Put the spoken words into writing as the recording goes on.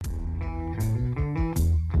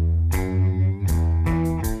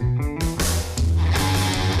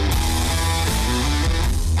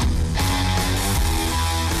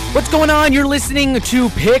What's going on? You're listening to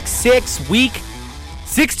Pick 6 Week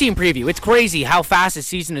 16 preview. It's crazy how fast the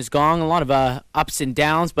season has gone. A lot of ups and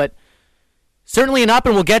downs, but certainly an up,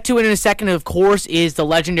 and we'll get to it in a second, of course, is the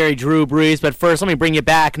legendary Drew Brees. But first, let me bring you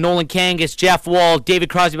back. Nolan Kangas, Jeff Wall, David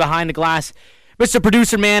Crosby behind the glass. Mr.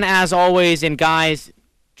 Producer Man, as always. And guys,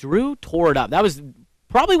 Drew tore it up. That was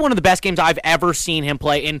probably one of the best games I've ever seen him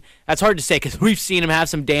play, and that's hard to say because we've seen him have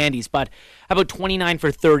some dandies, but how about 29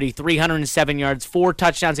 for 30, 307 yards, 4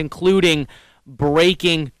 touchdowns, including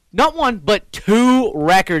breaking not one, but 2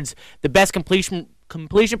 records, the best completion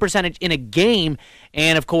percentage in a game,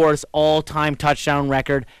 and, of course, all-time touchdown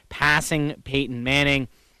record, passing Peyton Manning.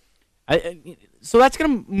 So that's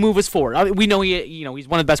going to move us forward. We know he's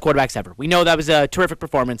one of the best quarterbacks ever. We know that was a terrific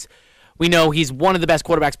performance. We know he's one of the best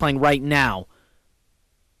quarterbacks playing right now.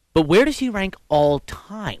 But where does he rank all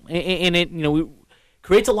time? And it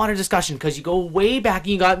creates a lot of discussion because you go way back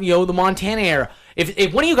and you got the Montana era.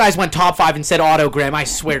 If one of you guys went top 5 and said Otto Graham, I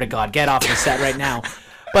swear to God, get off the set right now.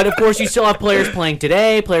 But of course, you still have players playing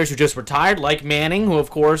today, players who just retired, like Manning, who of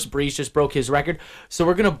course Brees just broke his record. So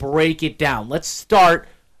we're gonna break it down. Let's start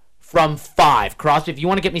from 5. Crosby, if you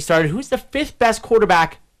want to get me started, who's the 5th best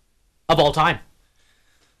quarterback of all time?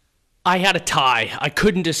 I had a tie. I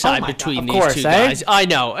couldn't decide between these two guys. I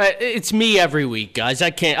know. It's me every week, guys.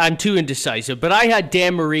 I'm too indecisive. But I had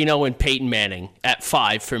Dan Marino and Peyton Manning at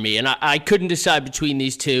 5 for me, and I couldn't decide between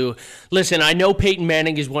these two. Listen, I know Peyton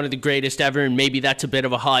Manning is one of the greatest ever, and maybe that's a bit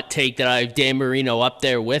of a hot take that I have Dan Marino up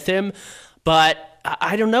there with him. But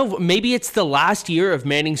I don't know. Maybe it's the last year of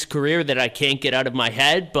Manning's career that I can't get out of my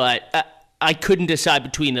head, but I couldn't decide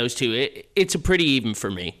between those two. It's a pretty even for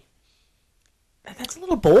me. That's a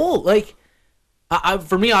little bold. Like,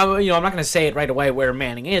 for me, I'm not going to say it right away where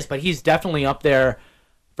Manning is, but he's definitely up there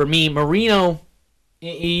for me. Marino,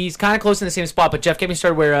 he's kind of close in the same spot. But Jeff, get me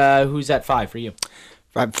started. Who's at 5 for you?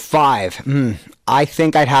 5. I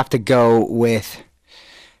think I'd have to go with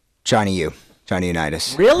Johnny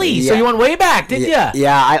Unitas. Really? Yeah. So you went way back, did you?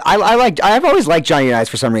 Yeah, I've always liked Johnny Unitas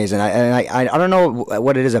for some reason. I don't know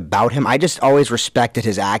what it is about him. I just always respected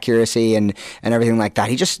his accuracy and everything like that.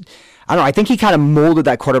 I don't know. I think he kind of molded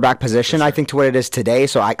that quarterback position, sure, I think, to what it is today.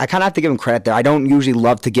 So I kind of have to give him credit there. I don't usually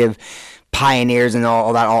love to give pioneers and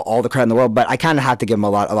all the credit in the world, but I kind of have to give him a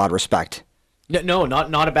lot of respect. No,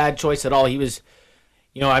 not a bad choice at all. He was,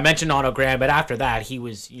 I mentioned Otto Graham, but after that,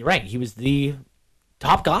 you're right, he was the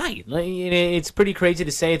top guy. It's pretty crazy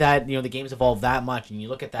to say that, the game's evolved that much, and you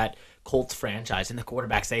look at that Colts franchise and the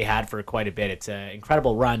quarterbacks they had for quite a bit. It's an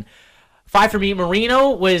incredible run. 5 for me. Marino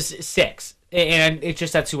was 6. And it's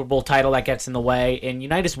just that Super Bowl title that gets in the way. And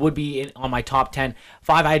Unitas would be on my top 10.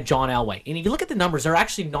 5, I had John Elway. And if you look at the numbers, they're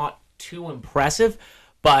actually not too impressive.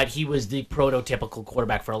 But he was the prototypical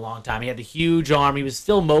quarterback for a long time. He had the huge arm. He was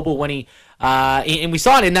still mobile when he... and we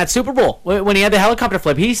saw it in that Super Bowl when he had the helicopter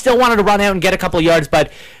flip. He still wanted to run out and get a couple of yards.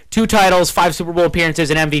 But 2 titles, 5 Super Bowl appearances,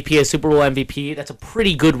 an MVP, a Super Bowl MVP. That's a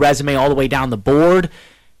pretty good resume all the way down the board.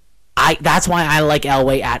 That's why I like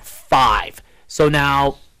Elway at 5. So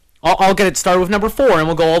now... I'll get it started with number 4, and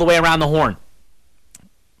we'll go all the way around the horn.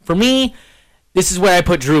 For me, this is where I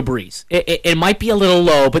put Drew Brees. It might be a little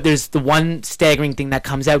low, but there's the one staggering thing that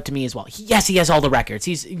comes out to me as well. Yes, he has all the records.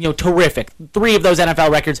 He's terrific. 3 of those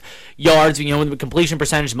NFL records, yards, the completion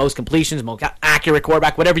percentage, most completions, most accurate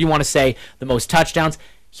quarterback, whatever you want to say, the most touchdowns.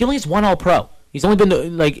 He only has 1 All-Pro. He's only been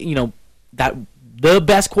the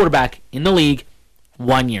best quarterback in the league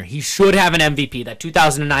 1 year. He should have an MVP. That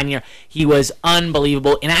 2009 year, he was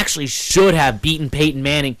unbelievable and actually should have beaten Peyton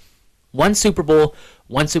Manning. 1 Super Bowl,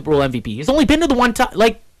 1 Super Bowl MVP. He's only been to the one time,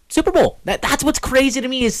 Super Bowl. That's what's crazy to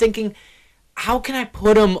me is thinking, how can I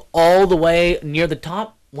put him all the way near the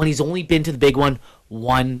top when he's only been to the big one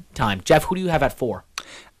time? Jeff, who do you have at 4?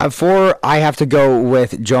 At 4, I have to go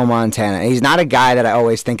with Joe Montana. He's not a guy that I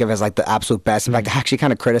always think of as the absolute best. In fact, I actually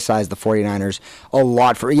kind of criticize the 49ers a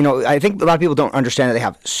lot for, I think a lot of people don't understand that they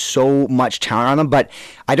have so much talent on them, but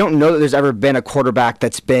I don't know that there's ever been a quarterback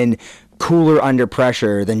that's been cooler under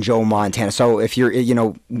pressure than Joe Montana. So if you're,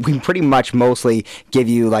 we pretty much mostly give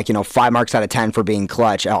you 5 marks out of 10 for being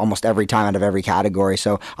clutch almost every time out of every category.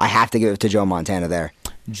 So I have to give it to Joe Montana there.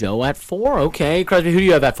 Joe at 4. Okay. Crosby, who do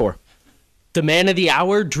you have at 4? The man of the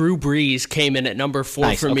hour, Drew Brees, came in at number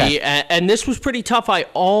 4 for me. And this was pretty tough. I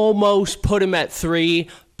almost put him at 3,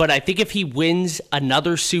 but I think if he wins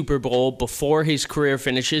another Super Bowl before his career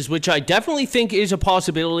finishes, which I definitely think is a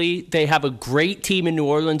possibility, they have a great team in New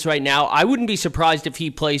Orleans right now. I wouldn't be surprised if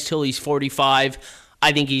he plays till he's 45.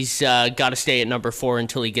 I think he's got to stay at number 4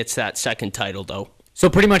 until he gets that second title, though. So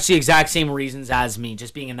pretty much the exact same reasons as me.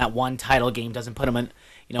 Just being in that one title game doesn't put him in,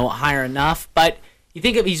 higher enough. But You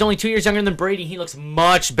think he's only 2 years younger than Brady. He looks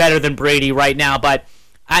much better than Brady right now. But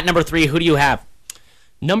at number 3, who do you have?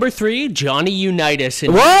 Number 3, Johnny Unitas.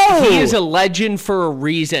 And Whoa! He is a legend for a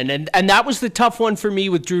reason. And that was the tough one for me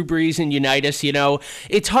with Drew Brees and Unitas. You know,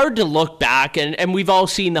 it's hard to look back, and we've all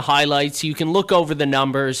seen the highlights. You can look over the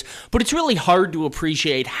numbers, but it's really hard to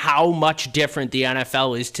appreciate how much different the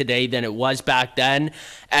NFL is today than it was back then.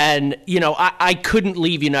 And, you know, I couldn't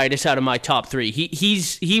leave Unitas out of my top 3.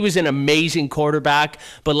 He was an amazing quarterback,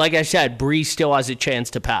 but like I said, Brees still has a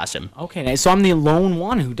chance to pass him. Okay, so I'm the lone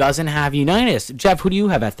one who doesn't have Unitas. Jeff, who do you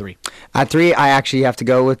have at 3? At 3, I actually have to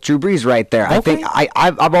go with Drew Brees right there. Okay. I think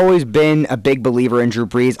I've always been a big believer in Drew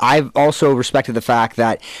Brees. I've also respected the fact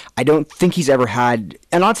that I don't think he's ever had,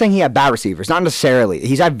 I'm not saying he had bad receivers, not necessarily.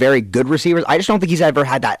 He's had very good receivers. I just don't think he's ever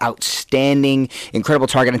had that outstanding, incredible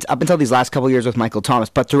target. It's up until these last couple of years with Michael Thomas.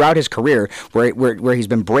 But throughout his career, where he's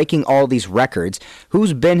been breaking all these records,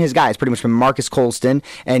 who's been his guy? It's pretty much been Marcus Colston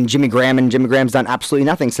and Jimmy Graham, and Jimmy Graham's done absolutely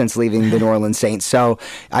nothing since leaving the New Orleans Saints. So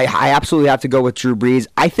I absolutely have to go with Drew Brees.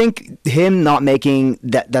 I think him not making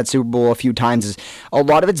that Super Bowl a few times, is a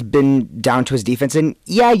lot of it's been down to his defense. And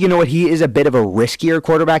yeah, you know what? He is a bit of a riskier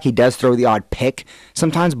quarterback. He does throw the odd pick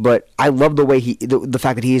sometimes, but I love the way the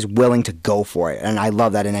fact that he is willing to go for it, and I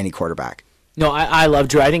love that in any quarterback. No, I love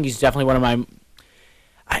Drew. I think he's definitely one of my.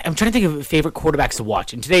 I'm trying to think of favorite quarterbacks to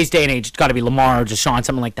watch. In today's day and age, it's got to be Lamar or Deshaun,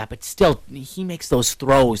 something like that. But still, he makes those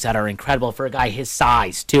throws that are incredible for a guy his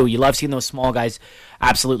size, too. You love seeing those small guys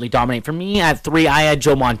absolutely dominate. For me, at 3, I had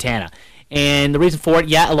Joe Montana. And the reason for it,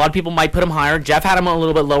 yeah, a lot of people might put him higher. Jeff had him a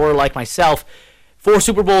little bit lower, like myself. 4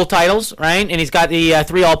 Super Bowl titles, right? And he's got the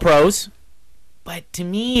 3 All-Pros. But to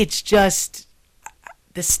me, it's just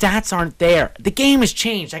the stats aren't there. The game has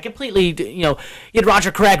changed. I completely, you had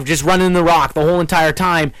Roger Craig just running the rock the whole entire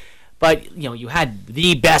time. But, you had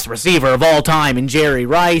the best receiver of all time in Jerry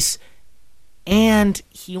Rice. And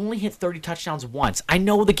he only hit 30 touchdowns once. I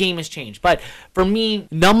know the game has changed. But for me,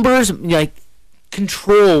 numbers,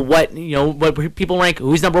 control what people rank,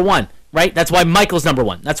 who's number 1. Right? That's why Michael's number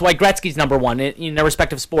 1. That's why Gretzky's number 1 in their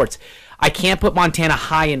respective sports. I can't put Montana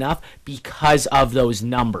high enough because of those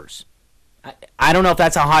numbers. I don't know if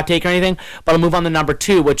that's a hot take or anything, but I'll move on to number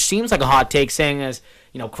 2, which seems like a hot take, saying as,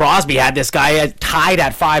 Crosby had this guy tied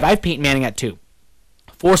at 5. I have Peyton Manning at 2.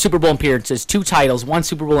 4 Super Bowl appearances, 2 titles, 1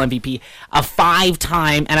 Super Bowl MVP, a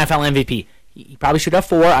 5-time NFL MVP. He probably should have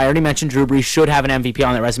 4. I already mentioned Drew Brees should have an MVP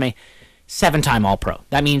on that resume. 7-time All-Pro.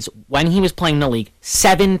 That means when he was playing in the league,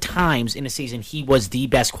 7 times in a season, he was the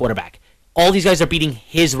best quarterback. All these guys are beating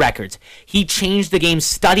his records. He changed the game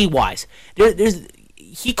study-wise.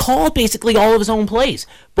 He called basically all of his own plays.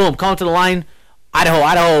 Boom, calling to the line,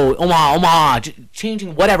 Idaho, Omaha,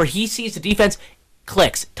 changing whatever. He sees the defense,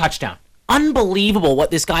 clicks, touchdown. Unbelievable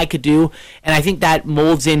what this guy could do, and I think that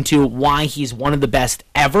molds into why he's one of the best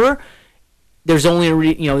ever. There's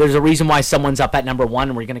only there's a reason why someone's up at number 1,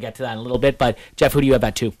 and we're going to get to that in a little bit. But Jeff, who do you have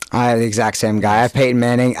at 2? I have the exact same guy. I have Peyton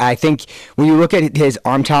Manning. I think when you look at his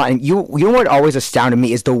arm talent, and you know what always astounded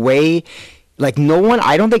me is the way. No one,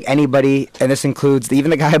 I don't think anybody, and this includes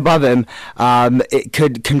even the guy above him, it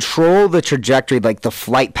could control the trajectory, the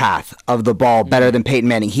flight path of the ball better than Peyton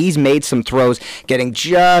Manning. He's made some throws getting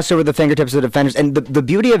just over the fingertips of the defenders. And the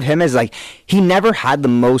beauty of him is, he never had the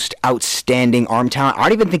most outstanding arm talent. I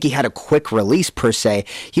don't even think he had a quick release, per se.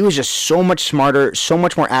 He was just so much smarter, so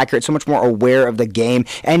much more accurate, so much more aware of the game.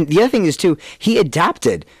 And the other thing is, too, he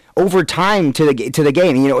adapted over time to the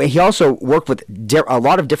game. He also worked with a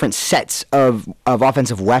lot of different sets of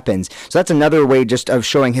offensive weapons. So that's another way just of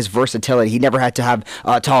showing his versatility. He never had to have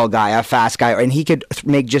a tall guy, a fast guy, and he could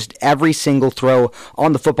make just every single throw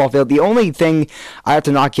on the football field. The only thing I have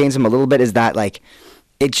to knock against him a little bit is that,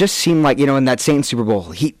 it just seemed like, in that Saints Super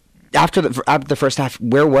Bowl, after the first half,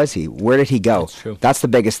 where was he? Where did he go? That's true. That's the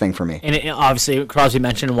biggest thing for me. And obviously, Crosby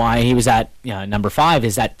mentioned why he was at number 5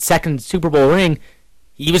 is that second Super Bowl ring.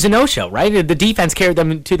 He was a no-show, right? The defense carried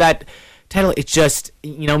them to that title. It's just,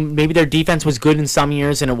 maybe their defense was good in some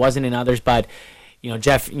years and it wasn't in others. But,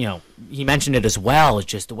 Jeff, he mentioned it as well. It's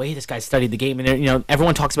just the way this guy studied the game. And,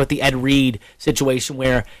 everyone talks about the Ed Reed situation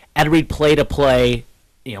where Ed Reed played a play,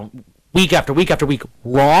 week after week after week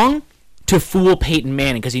wrong to fool Peyton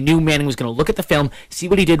Manning because he knew Manning was going to look at the film, see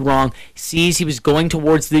what he did wrong, sees he was going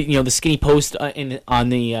towards the skinny post with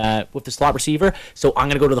the slot receiver. So I'm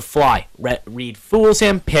going to go to the fly. Reed fools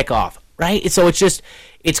him, pick off. right? So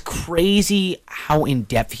it's crazy how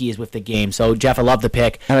in-depth he is with the game. So, Jeff, I love the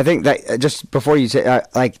pick. And I think that just before you say,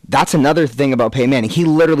 that's another thing about Peyton Manning. He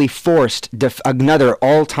literally forced another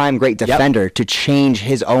all-time great defender to change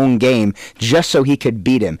his own game just so he could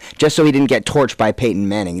beat him, just so he didn't get torched by Peyton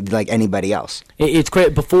Manning like anybody else. It's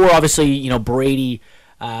great. Before, obviously, Brady,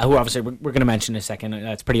 who obviously we're going to mention in a second,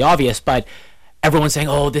 that's pretty obvious, but everyone's saying,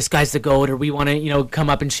 oh, this guy's the GOAT, or we want to, come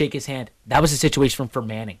up and shake his hand. That was the situation for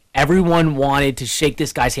Manning. Everyone wanted to shake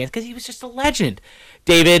this guy's hand because he was just a legend.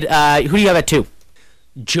 David, who do you have at 2?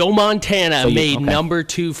 Joe Montana number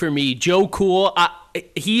 2 for me. Joe Cool,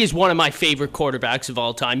 he is one of my favorite quarterbacks of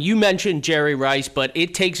all time. You mentioned Jerry Rice, but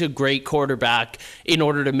it takes a great quarterback in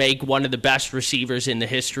order to make one of the best receivers in the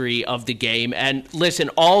history of the game. And listen,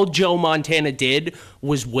 all Joe Montana did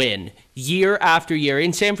was win year after year.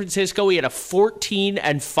 In San Francisco, he had a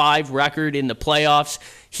 14-5 record in the playoffs.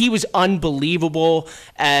 He was unbelievable,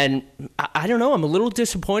 and I don't know, I'm a little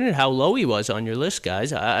disappointed how low he was on your list,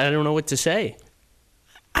 guys. I don't know what to say.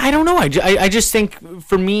 I don't know. I just think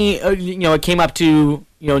for me, it came up to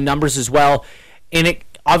numbers as well, and it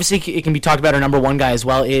can be talked about. Our number 1 guy as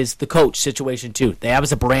well is the coach situation too. They have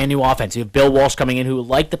a brand new offense. You have Bill Walsh coming in who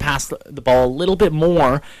liked to pass the ball a little bit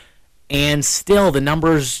more, and still the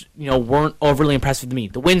numbers weren't overly impressive to me.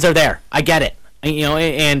 The wins are there. I get it.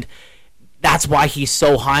 And that's why he's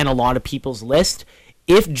so high on a lot of people's list.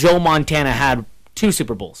 If Joe Montana had 2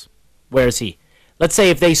 Super Bowls, where is he? Let's say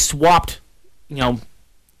if they swapped,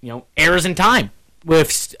 errors in time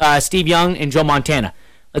with Steve Young and Joe Montana.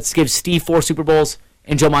 Let's give Steve 4 Super Bowls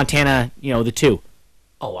and Joe Montana, the 2.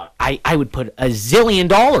 Oh, I would put $1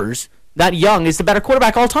 zillion that Young is the better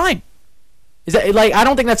quarterback all time. Is that I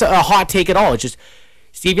don't think that's a hot take at all. It's just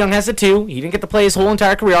Steve Young has the 2. He didn't get to play his whole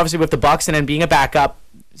entire career, obviously, with the Bucs and then being a backup.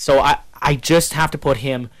 So I just have to put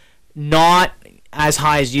him not as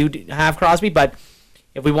high as you have, Crosby, but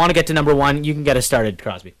if we want to get to number 1, you can get us started,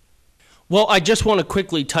 Crosby. Well, I just want to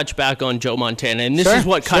quickly touch back on Joe Montana, and this is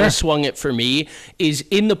what kind of swung it for me, is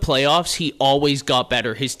in the playoffs, he always got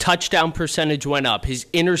better. His touchdown percentage went up. His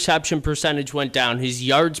interception percentage went down. His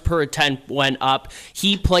yards per attempt went up.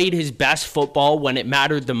 He played his best football when it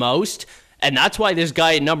mattered the most, and that's why this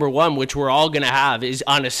guy at number 1, which we're all going to have, is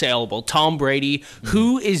unassailable. Tom Brady,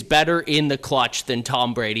 who is better in the clutch than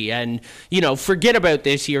Tom Brady? And, forget about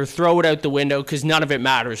this year. Throw it out the window because none of it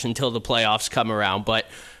matters until the playoffs come around, but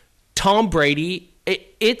Tom Brady,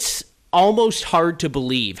 it's almost hard to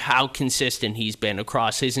believe how consistent he's been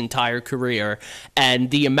across his entire career and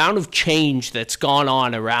the amount of change that's gone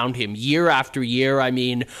on around him year after year. I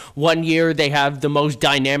mean, one year they have the most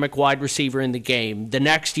dynamic wide receiver in the game. The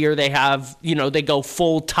next year they have, they go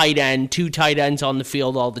full tight end, 2 tight ends on the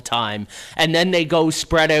field all the time. And then they go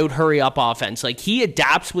spread out, hurry up offense. He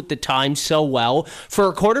adapts with the times so well. For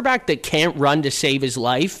a quarterback that can't run to save his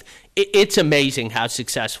life, it's amazing how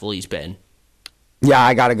successful he's been. Yeah,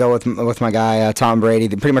 I got to go with my guy, Tom Brady,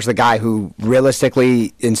 pretty much the guy who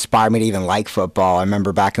realistically inspired me to even like football. I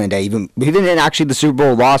remember back in the day, even actually the Super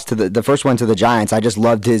Bowl loss to the first one to the Giants. I just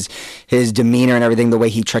loved his demeanor and everything, the way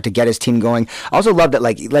he tried to get his team going. I also loved that,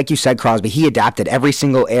 like you said, Crosby, he adapted every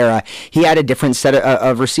single era. He had a different set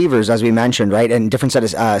of receivers, as we mentioned, right, and different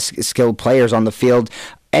set of skilled players on the field.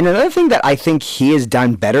 And another thing that I think he has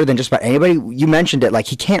done better than just about anybody, you mentioned it,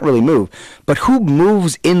 he can't really move. But who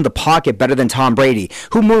moves in the pocket better than Tom Brady?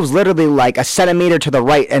 Who moves literally a centimeter to the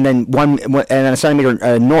right and then a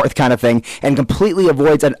centimeter north kind of thing and completely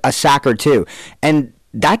avoids a sack or 2? And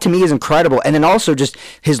that to me is incredible. And then also just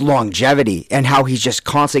his longevity and how he's just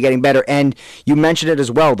constantly getting better. And you mentioned it as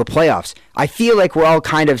well, the playoffs. I feel like we're all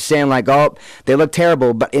kind of saying oh, they look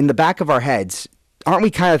terrible. But in the back of our heads, aren't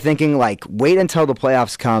we kind of thinking wait until the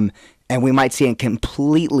playoffs come and we might see a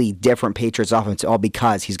completely different Patriots offense all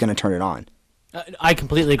because he's going to turn it on? I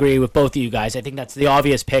completely agree with both of you guys. I think that's the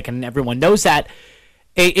obvious pick and everyone knows that.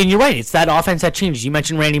 And you're right, it's that offense that changes. You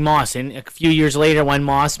mentioned Randy Moss, and a few years later when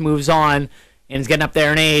Moss moves on and is getting up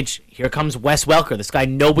there in age, here comes Wes Welker, this guy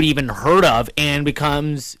nobody even heard of, and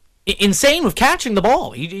becomes insane with catching the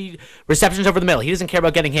ball. He receptions over the middle. He doesn't care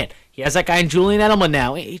about getting hit. He has that guy in Julian Edelman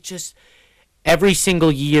now. It just... Every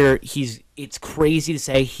single year, it's crazy to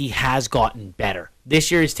say he has gotten better.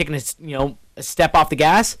 This year, he's taken a step off the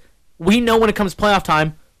gas. We know when it comes playoff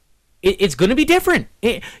time, it's going to be different.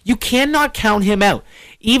 You cannot count him out.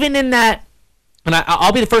 Even in that, and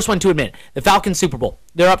I'll be the first one to admit, the Falcons Super Bowl,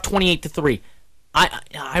 they're up 28-3.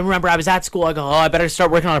 I remember I was at school. I go, I better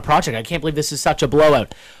start working on a project. I can't believe this is such a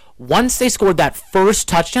blowout. Once they scored that first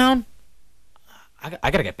touchdown,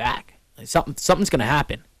 I got to get back. Something's going to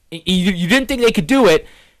happen. You didn't think they could do it,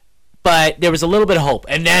 but there was a little bit of hope.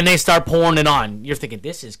 And then they start pouring it on. You're thinking,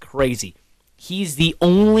 this is crazy. He's the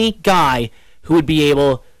only guy who would be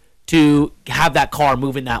able to have that car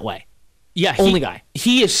moving that way. Yeah, only guy.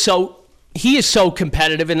 He is so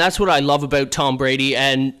competitive, and that's what I love about Tom Brady.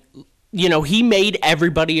 And he made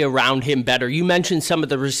everybody around him better. You mentioned some of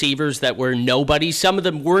the receivers that were nobody. Some of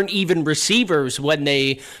them weren't even receivers when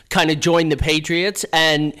they kind of joined the Patriots.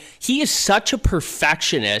 And he is such a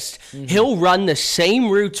perfectionist. Mm-hmm. He'll run the same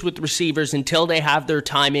routes with receivers until they have their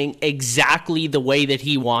timing exactly the way that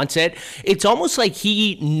he wants it. It's almost like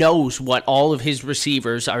he knows what all of his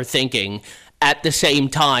receivers are thinking at the same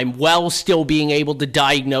time, while still being able to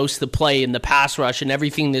diagnose the play and the pass rush and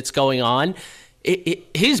everything that's going on.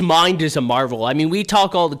 His mind is a marvel. I mean, we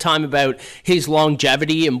talk all the time about his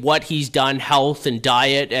longevity and what he's done, health and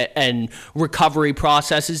diet and recovery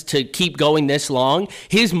processes to keep going this long.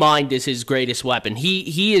 His mind is his greatest weapon.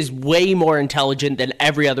 He is way more intelligent than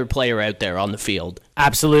every other player out there on the field.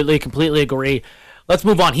 Absolutely, completely agree. Let's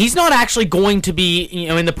move on. He's not actually going to be,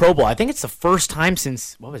 in the Pro Bowl. I think it's the first time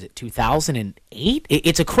since, 2008?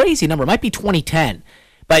 It's a crazy number. It might be 2010.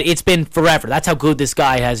 But it's been forever. That's how good this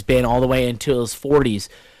guy has been all the way until his 40s.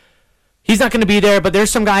 He's not going to be there, but there's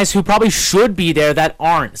some guys who probably should be there that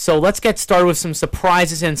aren't. So let's get started with some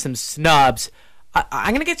surprises and some snubs.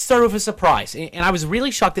 I'm going to get started with a surprise. And I was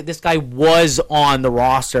really shocked that this guy was on the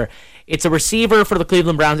roster. It's a receiver for the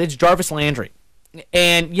Cleveland Browns. It's Jarvis Landry.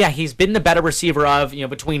 And, yeah, he's been the better receiver of,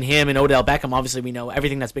 between him and Odell Beckham. Obviously, we know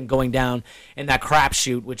everything that's been going down in that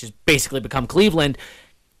crapshoot, which has basically become Cleveland.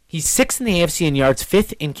 He's 6th in the AFC in yards,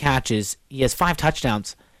 5th in catches. He has 5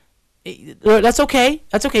 touchdowns. That's okay.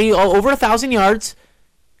 That's okay. Over 1,000 yards.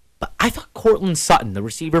 But I thought Courtland Sutton, the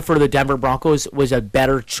receiver for the Denver Broncos, was a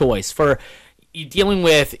better choice. For dealing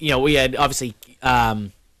with, we had obviously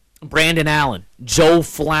Brandon Allen, Joe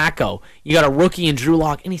Flacco. You got a rookie in Drew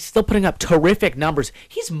Lock, and he's still putting up terrific numbers.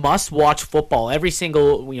 He's must-watch football every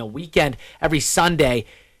single weekend, every Sunday.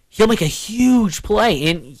 He'll make a huge play,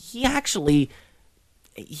 and he has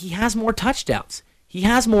more touchdowns. He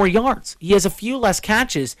has more yards. He has a few less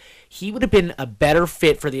catches. He would have been a better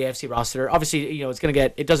fit for the AFC roster. Obviously,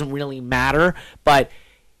 it doesn't really matter, but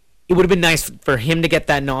it would have been nice for him to get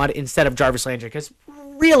that nod instead of Jarvis Landry, because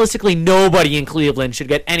realistically, nobody in Cleveland should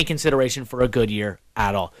get any consideration for a good year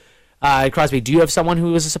at all. Crosby, do you have someone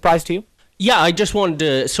who was a surprise to you? Yeah, I just wanted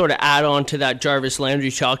to sort of add on to that Jarvis Landry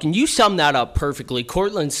talk, and you summed that up perfectly.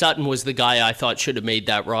 Courtland Sutton was the guy I thought should have made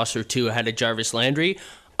that roster too ahead of Jarvis Landry.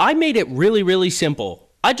 I made it really, really simple.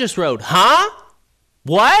 I just wrote,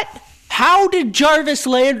 What? How did Jarvis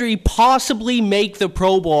Landry possibly make the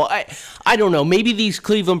Pro Bowl? I don't know. Maybe these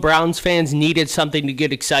Cleveland Browns fans needed something to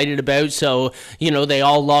get excited about, so, they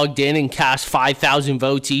all logged in and cast 5,000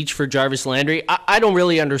 votes each for Jarvis Landry. I don't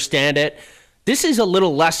really understand it. This is a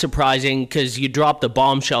little less surprising because you dropped the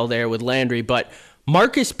bombshell there with Landry, but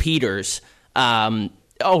Marcus Peters, Marcus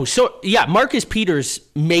Peters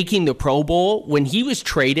making the Pro Bowl when he was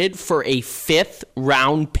traded for a 5th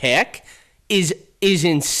round pick is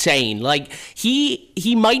insane. Like,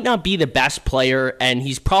 he might not be the best player, and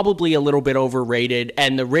he's probably a little bit overrated,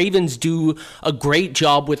 and the Ravens do a great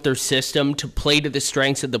job with their system to play to the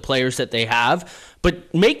strengths of the players that they have.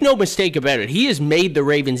 But make no mistake about it, he has made the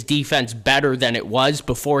Ravens defense better than it was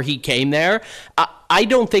before he came there. I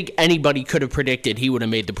don't think anybody could have predicted he would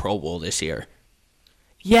have made the Pro Bowl this year.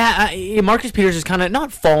 Yeah, Marcus Peters is kind of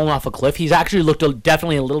not falling off a cliff. He's actually looked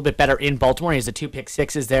definitely a little bit better in Baltimore. He has the 2 pick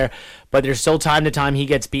sixes there, but there's still time to time he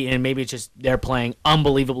gets beaten. Maybe it's just they're playing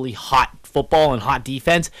unbelievably hot football and hot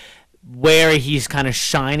defense where he's kind of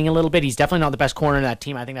shining a little bit. He's definitely not the best corner in that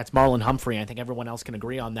team. I think that's Marlon Humphrey. I think everyone else can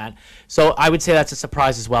agree on that. So I would say that's a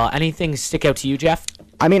surprise as well. Anything stick out to you, Jeff?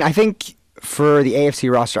 I mean, I think for the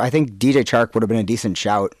AFC roster, I think DJ Chark would have been a decent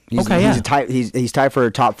shout. He's tied for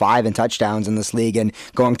top 5 in touchdowns in this league, and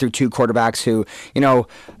going through 2 quarterbacks who,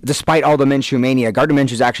 despite all the Minshew mania, Gardner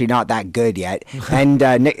Minshew's actually not that good yet, and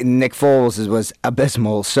Nick Foles was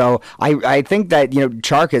abysmal. So I think that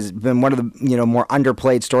Chark has been one of the more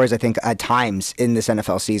underplayed stories, I think, at times in this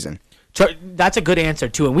NFL season. That's a good answer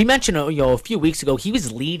too. And we mentioned a few weeks ago he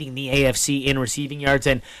was leading the AFC in receiving yards,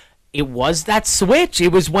 and it was that switch.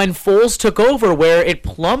 It was when Foles took over where it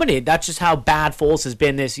plummeted. That's just how bad Foles has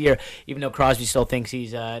been this year, even though Crosby still thinks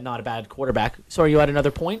he's not a bad quarterback. Sorry, you had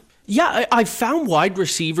another point? Yeah, I found wide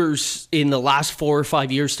receivers in the last 4 or 5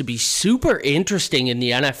 years to be super interesting in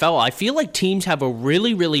the NFL. I feel like teams have a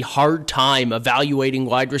really, really hard time evaluating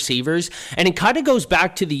wide receivers, and it kind of goes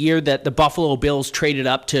back to the year that the Buffalo Bills traded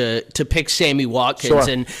up to pick Sammy Watkins,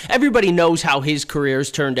 and everybody knows how his career's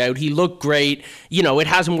turned out. He looked great. It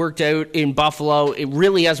hasn't worked out in Buffalo. It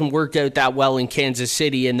really hasn't worked out that well in Kansas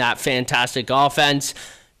City in that fantastic offense.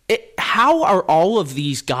 How are all of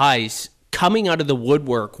these guys coming out of the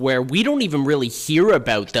woodwork where we don't even really hear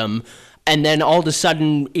about them, and then all of a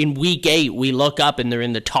sudden in week 8 we look up and they're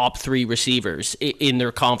in the top 3 receivers in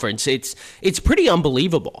their conference? It's pretty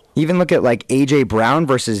unbelievable. Even look at like AJ Brown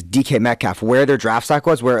versus DK Metcalf, where their draft stock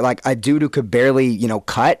was, where like a dude who could barely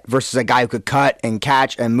cut versus a guy who could cut and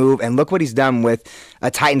catch and move, and look what he's done with a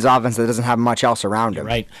Titans offense that doesn't have much else around him.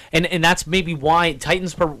 Right, and that's maybe why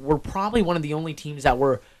Titans were probably one of the only teams that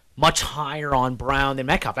were much higher on Brown than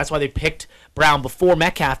Metcalf. That's why they picked Brown before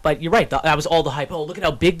Metcalf. But you're right, that was all the hype. Oh, look at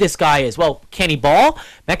how big this guy is. Well, can he ball?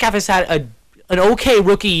 Metcalf has had an okay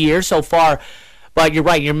rookie year so far. But you're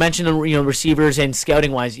right. You're mentioning receivers and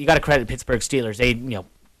scouting wise. You got to credit Pittsburgh Steelers. They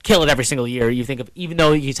kill it every single year. You think of, even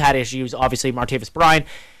though he's had issues, obviously Martavis Bryant.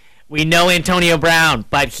 We know Antonio Brown,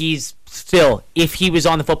 but he's still, if he was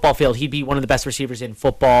on the football field, he'd be one of the best receivers in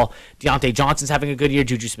football. Deontay Johnson's having a good year.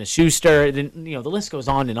 Juju Smith-Schuster. Then, the list goes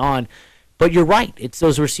on and on. But you're right. It's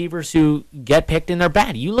those receivers who get picked and they're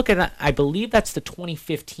bad. You look at, I believe that's the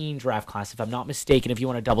 2015 draft class, if I'm not mistaken, if you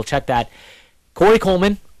want to double check that. Corey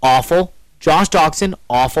Coleman, awful. Josh Doxson,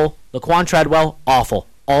 awful. Laquan Treadwell, awful.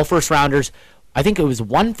 All first-rounders. I think it was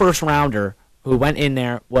one first-rounder who went in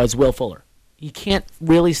there was Will Fuller. He can't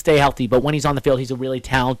really stay healthy, but when he's on the field, he's a really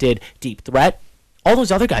talented, deep threat. All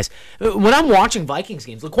those other guys. When I'm watching Vikings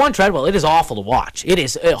games, Laquan Treadwell, it is awful to watch. It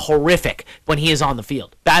is horrific when he is on the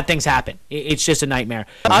field. Bad things happen. It's just a nightmare.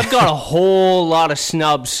 I've got a whole lot of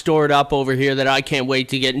snubs stored up over here that I can't wait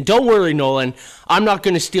to get. And don't worry, Nolan, I'm not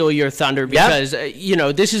going to steal your thunder because,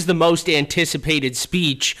 this is the most anticipated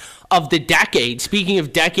speech of the decade. Speaking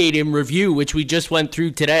of decade in review, which we just went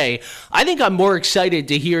through today, I think I'm more excited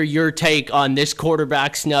to hear your take on this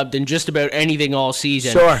quarterback snub than just about anything all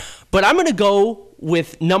season. Sure. But I'm going to go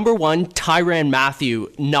with number 1, Tyrann Mathieu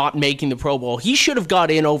not making the Pro Bowl. He should have got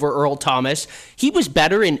in over Earl Thomas. He was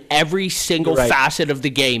better in every single facet of the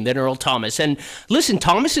game than Earl Thomas. And listen,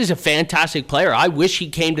 Thomas is a fantastic player. I wish he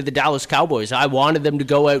came to the Dallas Cowboys. I wanted them to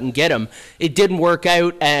go out and get him. It didn't work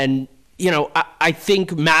out, and I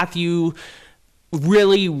think Mathieu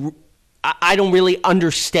really, I don't really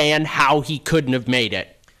understand how he couldn't have made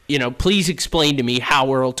it. Please explain to me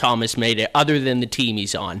how Earl Thomas made it other than the team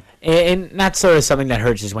he's on. And that's sort of something that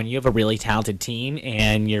hurts is when you have a really talented team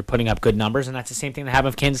and you're putting up good numbers, and that's the same thing that happened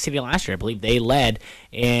with Kansas City last year. I believe they led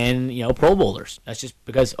in, Pro Bowlers. That's just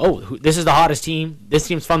because, this is the hottest team. This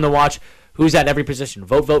team's fun to watch. Who's at every position?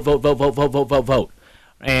 Vote, vote, vote, vote, vote, vote, vote, vote, vote.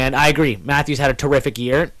 And I agree. Matthew's had a terrific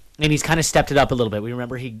year, and he's kind of stepped it up a little bit. We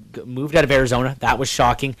remember he moved out of Arizona. That was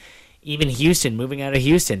shocking. Even Houston, moving out of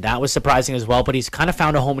Houston, that was surprising as well. But he's kind of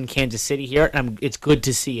found a home in Kansas City here, and it's good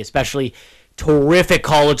to see, especially terrific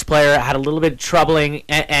college player. Had a little bit troubling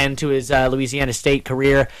end to his Louisiana State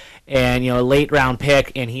career, and a late round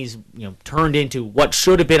pick, and he's turned into what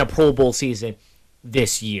should have been a Pro Bowl season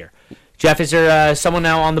this year. Jeff, is there someone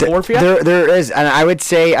now on the board for you? There is, and I would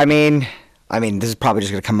say, I mean, this is probably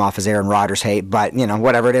just going to come off as Aaron Rodgers hate, but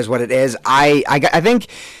whatever it is, what it is. I think.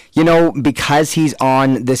 Because he's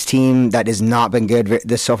on this team that has not been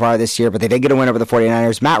good so far this year, but they did get a win over the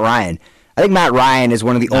 49ers, Matt Ryan. I think Matt Ryan is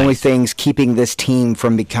one of the only things keeping this team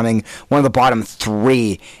from becoming one of the bottom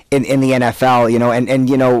 3 in the NFL,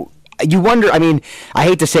 you wonder, I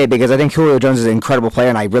hate to say it because I think Julio Jones is an incredible player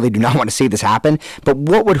and I really do not want to see this happen, but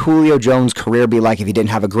what would Julio Jones' career be like if he didn't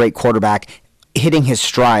have a great quarterback hitting his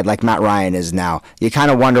stride like Matt Ryan is now? You kind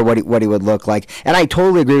of wonder what he would look like. And I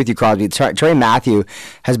totally agree with you, Crosby. Tyrann Mathieu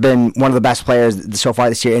has been one of the best players so far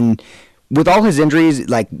this year. And with all his injuries,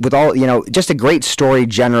 just a great story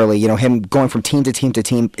generally, him going from team to team to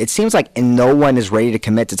team, it seems like no one is ready to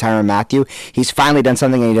commit to Tyrann Mathieu. He's finally done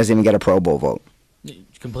something and he doesn't even get a Pro Bowl vote.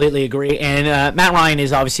 Completely agree. And Matt Ryan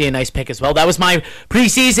is obviously a nice pick as well. That was my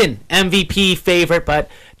preseason MVP favorite, but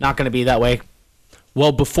not going to be that way.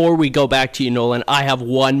 Well, before we go back to you, Nolan, I have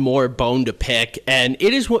one more bone to pick, and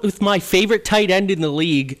it is with my favorite tight end in the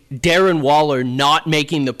league, Darren Waller, not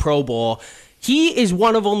making the Pro Bowl. He is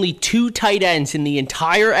one of only 2 tight ends in the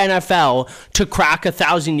entire NFL to crack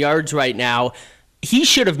 1,000 yards right now. He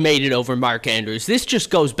should have made it over Mark Andrews. This just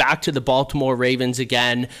goes back to the Baltimore Ravens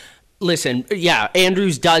again. Listen, yeah,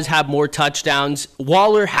 Andrews does have more touchdowns.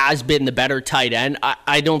 Waller has been the better tight end.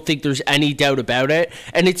 I don't think there's any doubt about it.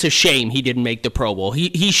 And it's a shame he didn't make the Pro Bowl.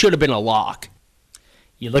 He should have been a lock.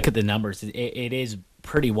 You look at the numbers, it is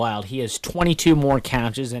pretty wild. He has 22 more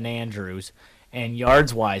catches than Andrews. And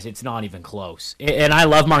yards-wise, it's not even close. And I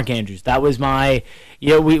love Mark Andrews. That was my...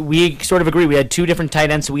 we sort of agree. We had two different tight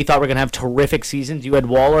ends, so we thought we were going to have terrific seasons. You had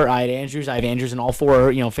Waller, I had Andrews. I have Andrews in all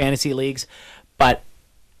four fantasy leagues. But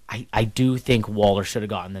I do think Waller should have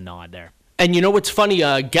gotten the nod there. And you know what's funny?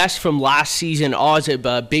 A guest from last season, Ozib,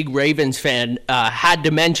 a big Ravens fan, had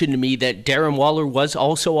to mention to me that Darren Waller was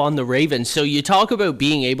also on the Ravens. So you talk about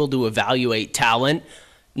being able to evaluate talent.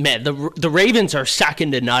 Man, the Ravens are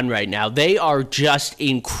second to none right now. They are just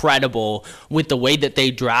incredible with the way that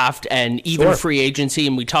they draft and even free agency.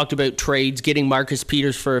 And we talked about trades, getting Marcus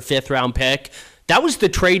Peters for a 5th-round pick. That was the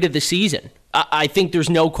trade of the season. I think there's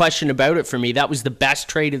no question about it for me. That was the best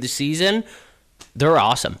trade of the season. They're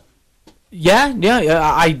awesome. Yeah,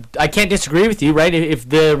 I can't disagree with you, right? If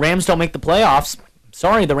the Rams don't make the playoffs,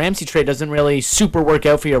 sorry, the Ramsey trade doesn't really super work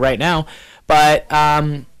out for you right now. But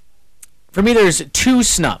for me, there's two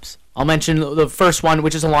snubs. I'll mention the first one,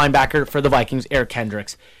 which is a linebacker for the Vikings, Eric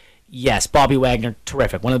Kendricks. Yes, Bobby Wagner,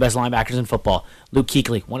 terrific. One of the best linebackers in football. Luke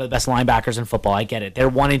Kuechly, one of the best linebackers in football. I get it. They're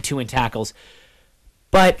 1 and 2 in tackles.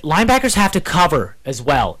 But linebackers have to cover as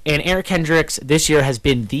well. And Eric Kendricks this year has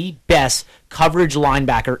been the best coverage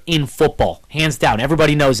linebacker in football. Hands down.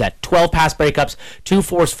 Everybody knows that. 12 pass breakups, 2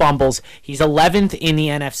 forced fumbles. He's 11th in the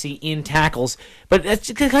NFC in tackles. But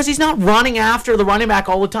that's because he's not running after the running back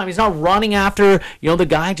all the time. He's not running after, the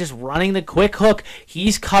guy just running the quick hook.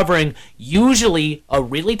 He's covering usually a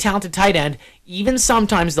really talented tight end, even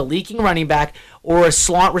sometimes the leaking running back or a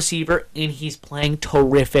slot receiver, and he's playing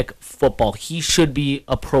terrific football. He should be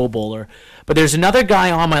a Pro Bowler. But there's another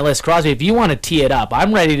guy on my list, Crosby. If you want to tee it up,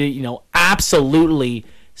 I'm ready to, absolutely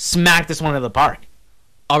smack this one to the park.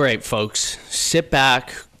 All right, folks, sit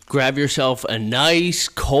back, grab yourself a nice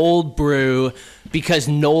cold brew, because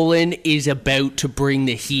Nolan is about to bring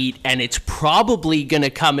the heat, and it's probably going to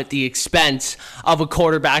come at the expense of a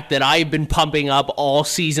quarterback that I've been pumping up all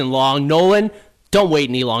season long. Nolan, don't wait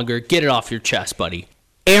any longer. Get it off your chest, buddy.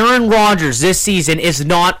 Aaron Rodgers this season is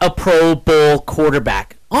not a Pro Bowl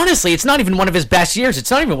quarterback. Honestly, it's not even one of his best years. It's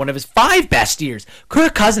not even one of his 5 best years.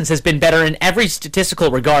 Kirk Cousins has been better in every statistical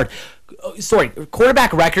regard.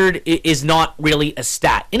 Quarterback record is not really a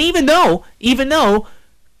stat. And even though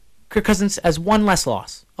Kirk Cousins has 1 less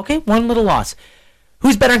loss, okay, 1 little loss.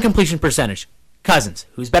 Who's better in completion percentage? Cousins.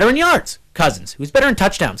 Who's better in yards? Cousins. Who's better in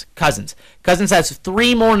touchdowns? Cousins. Cousins has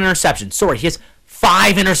 3 more interceptions. He has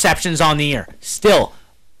 5 interceptions on the year. Still,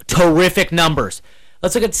 terrific numbers.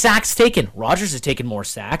 Let's look at sacks taken. Rodgers has taken more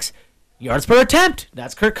sacks. Yards per attempt.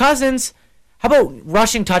 That's Kirk Cousins. How about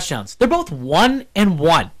rushing touchdowns? They're both 1 and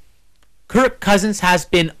 1. Kirk Cousins has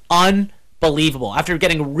been unbelievable. After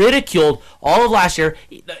getting ridiculed all of last year,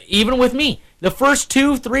 even with me, the first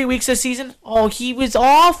 2-3 weeks of the season, he was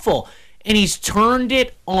awful. And he's turned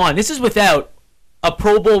it on. This is without a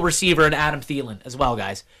Pro Bowl receiver in Adam Thielen as well,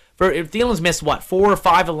 guys. Thielen's missed, 4 or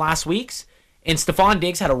 5 of the last weeks? And Stephon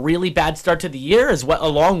Diggs had a really bad start to the year as well,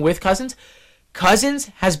 along with Cousins.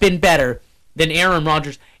 Cousins has been better than Aaron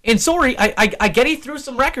Rodgers. And I get he threw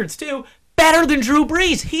some records too. Better than Drew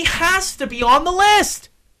Brees. He has to be on the list.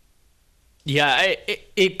 Yeah,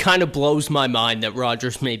 it kind of blows my mind that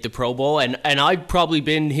Rodgers made the Pro Bowl, and I've probably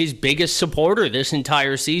been his biggest supporter this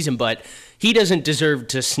entire season, but he doesn't deserve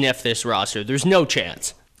to sniff this roster. There's no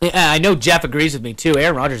chance. Yeah, I know Jeff agrees with me too.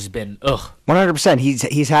 Aaron Rodgers has been 100%.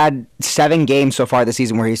 He's had 7 games so far this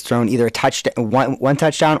season where he's thrown either a touchdown, one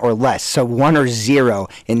touchdown or less. So 1 or 0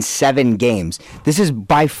 in 7 games. This is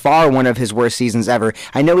by far one of his worst seasons ever.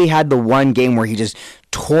 I know he had the one game where he just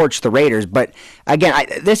torched the Raiders, but again,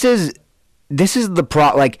 this is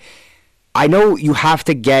the like. I know you have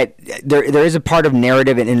to get there. There is a part of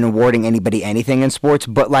narrative in awarding anybody anything in sports,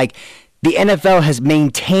 but like. The NFL has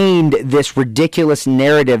maintained this ridiculous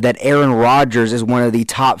narrative that Aaron Rodgers is one of the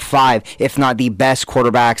top 5, if not the best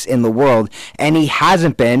quarterbacks in the world, and he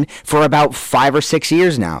hasn't been for about 5 or 6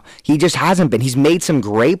 years now. He just hasn't been. He's made some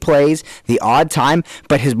great plays, the odd time,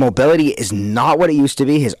 but his mobility is not what it used to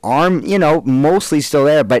be. His arm, mostly still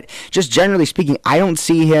there, but just generally speaking, I don't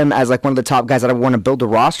see him as like one of the top guys that I want to build a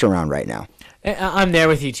roster around right now. I'm there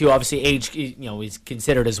with you too. Obviously, age, is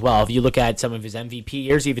considered as well. If you look at some of his MVP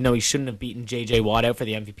years, even though he shouldn't have beaten J.J. Watt out for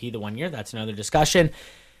the MVP the one year, that's another discussion.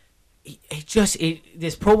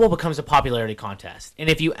 This Pro Bowl becomes a popularity contest, and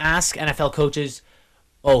if you ask NFL coaches,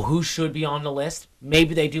 who should be on the list,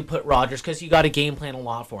 maybe they do put Rodgers because you got to game plan a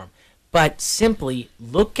lot for him. But simply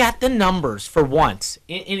look at the numbers for once.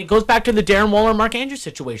 And it goes back to the Darren Waller, Mark Andrews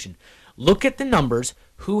situation. Look at the numbers.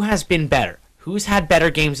 Who has been better? Who's had better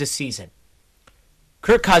games this season?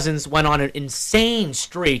 Kirk Cousins went on an insane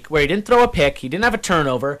streak where he didn't throw a pick, he didn't have a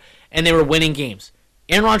turnover, and they were winning games.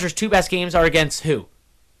 Aaron Rodgers' 2 best games are against who?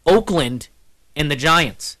 Oakland and the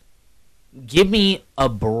Giants. Give me a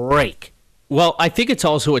break. Well, I think it's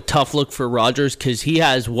also a tough look for Rodgers because he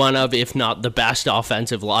has one of, if not the best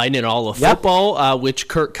offensive line in all of football, which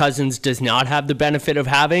Kirk Cousins does not have the benefit of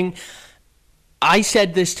having. I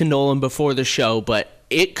said this to Nolan before the show, but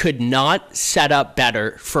it could not set up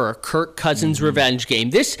better for a Kirk Cousins revenge game.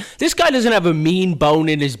 This guy doesn't have a mean bone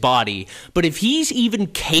in his body, but if he's even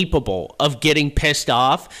capable of getting pissed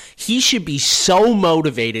off, he should be so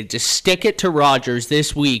motivated to stick it to Rodgers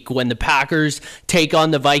this week when the Packers take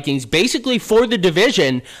on the Vikings, basically for the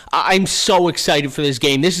division. I'm so excited for this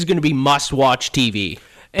game. This is going to be must-watch TV.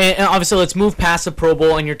 And obviously, let's move past the Pro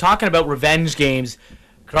Bowl, and you're talking about revenge games.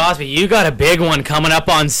 Crosby, you got a big one coming up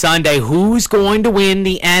on Sunday. Who's going to win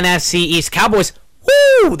the NFC East? Cowboys,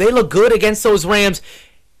 woo! They look good against those Rams.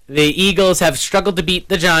 The Eagles have struggled to beat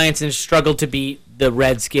the Giants and struggled to beat the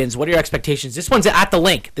Redskins. What are your expectations? This one's at the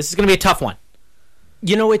link. This is going to be a tough one.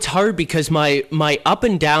 You know, it's hard because my up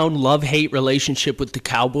and down love-hate relationship with the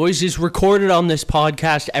Cowboys is recorded on this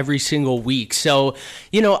podcast every single week. So,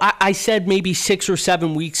 you know, I said maybe 6 or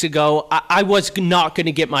 7 weeks ago, I was not going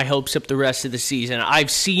to get my hopes up the rest of the season.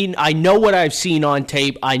 I know what I've seen on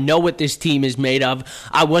tape. I know what this team is made of.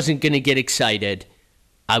 I wasn't going to get excited.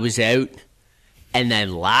 I was out. And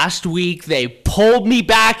then last week, they pulled me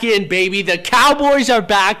back in, baby. The Cowboys are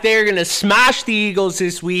back. They're going to smash the Eagles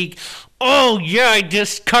this week. Oh, yeah,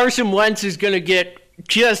 Carson Wentz is going to get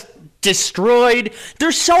just destroyed.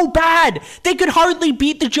 They're so bad. They could hardly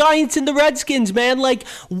beat the Giants and the Redskins, man. Like,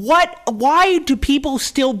 what? Why do people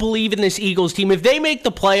still believe in this Eagles team? If they make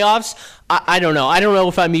the playoffs, I don't know. I don't know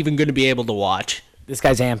if I'm even going to be able to watch. This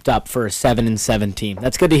guy's amped up for a 7-7 team.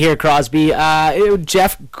 That's good to hear, Crosby.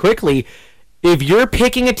 Jeff, quickly, if you're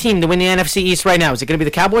picking a team to win the NFC East right now, is it going to be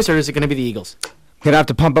the Cowboys or is it going to be the Eagles? Gonna have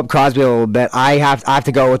to pump up Crosby a little bit. I have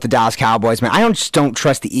to go with the Dallas Cowboys, man. I just don't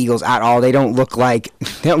trust the Eagles at all. They don't look like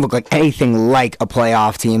anything like a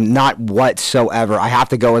playoff team, not whatsoever. I have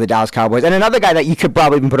to go with the Dallas Cowboys. And another guy that you could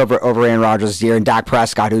probably even put over Aaron Rodgers this year, and Dak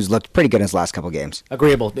Prescott, who's looked pretty good in his last couple games.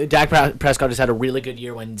 Agreeable. Dak Prescott has had a really good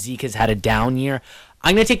year when Zeke has had a down year.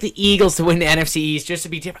 I'm going to take the Eagles to win the NFC East just to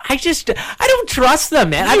be different. I don't trust them,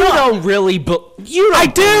 man. I don't believe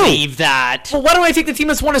that. Well, why don't I take the team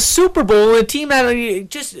that's won a Super Bowl, a team that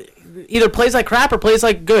just either plays like crap or plays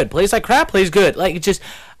like good? Plays like crap, plays good. Like, it's just,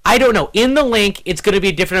 I don't know. In the link, it's going to be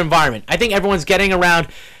a different environment. I think everyone's getting around.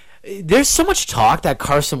 There's so much talk that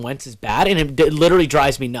Carson Wentz is bad, and it literally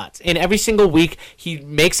drives me nuts. And every single week, he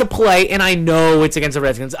makes a play, and I know it's against the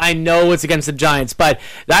Redskins. I know it's against the Giants. But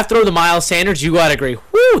that throw to Miles Sanders, you got to agree.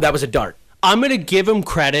 Whoo, that was a dart. I'm going to give him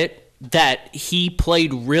credit that he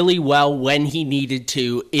played really well when he needed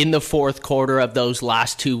to in the fourth quarter of those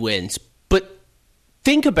last 2 wins. But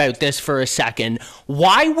think about this for a second.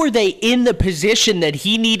 Why were they in the position that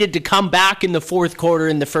he needed to come back in the fourth quarter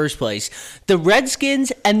in the first place? The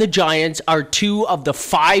Redskins and the Giants are 2 of the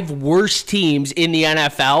 5 worst teams in the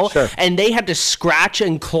NFL, sure, and they had to scratch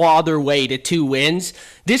and claw their way to 2 wins.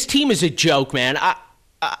 This team is a joke, man.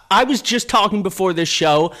 I was just talking before this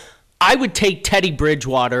show. I would take Teddy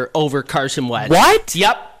Bridgewater over Carson Wentz. What?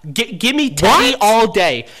 Yep. Give me Teddy all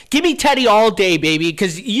day. Give me Teddy all day, baby,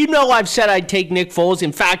 because you know I've said I'd take Nick Foles.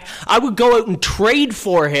 In fact, I would go out and trade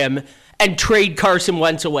for him and trade Carson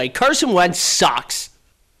Wentz away. Carson Wentz sucks.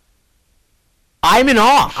 I'm in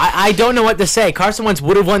awe. I don't know what to say. Carson Wentz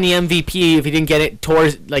would have won the MVP if he didn't get it,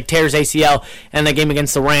 tears ACL in the game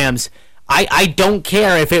against the Rams. I don't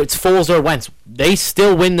care if it's Foles or Wentz. They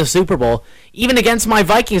still win the Super Bowl. Even against my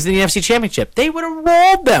Vikings in the NFC Championship, they would have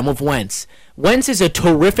rolled them with Wentz. Wentz is a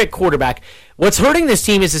terrific quarterback. What's hurting this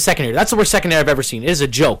team is the secondary. That's the worst secondary I've ever seen. It is a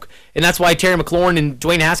joke. And that's why Terry McLaurin and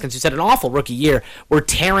Dwayne Haskins, who had an awful rookie year, were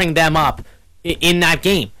tearing them up in that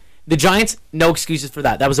game. The Giants, no excuses for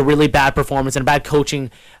that. That was a really bad performance and a bad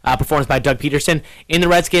coaching performance by Doug Peterson. In the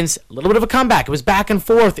Redskins, a little bit of a comeback. It was back and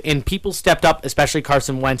forth, and people stepped up, especially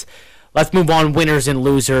Carson Wentz. Let's move on, winners and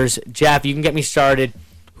losers. Jeff, you can get me started.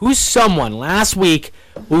 Who's someone last week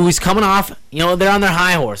who's coming off, they're on their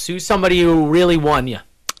high horse? Who's somebody who really won you?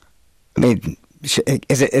 I mean,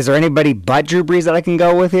 is there anybody but Drew Brees that I can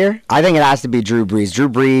go with here? I think it has to be Drew Brees. Drew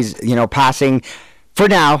Brees, passing for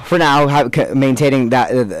now, maintaining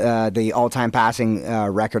that the all-time passing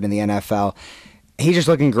record in the NFL. He's just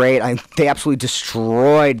looking great. They absolutely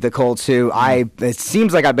destroyed the Colts, too. It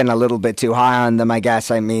seems like I've been a little bit too high on them, I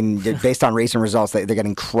guess. I mean, based on recent results, they're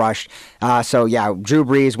getting crushed. So, yeah, Drew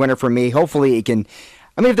Brees, winner for me. Hopefully he can...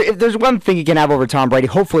 I mean, if there's one thing he can have over Tom Brady,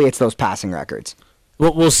 hopefully it's those passing records.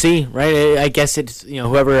 We'll see, right? I guess it's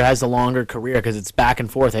whoever has the longer career, because it's back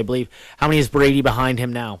and forth, I believe. How many is Brady behind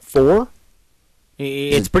him now? 4?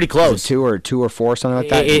 It's pretty close. Two or four, something like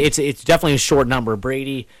that? It's definitely a short number.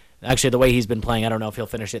 Brady... Actually, the way he's been playing, I don't know if he'll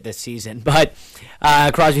finish it this season. But,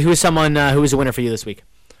 Crosby, who is someone who is a winner for you this week?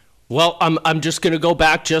 Well, I'm just going to go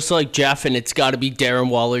back just like Jeff, and it's got to be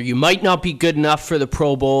Darren Waller. You might not be good enough for the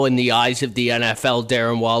Pro Bowl in the eyes of the NFL,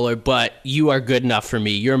 Darren Waller, but you are good enough for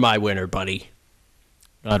me. You're my winner, buddy.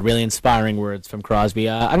 Really inspiring words from Crosby.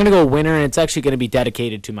 I'm going to go winner, and it's actually going to be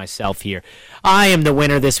dedicated to myself here. I am the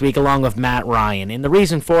winner this week along with Matt Ryan. And the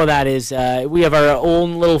reason for that is we have our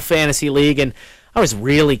own little fantasy league, and I was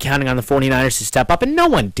really counting on the 49ers to step up, and no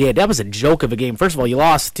one did. That was a joke of a game. First of all, you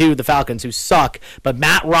lost to the Falcons, who suck, but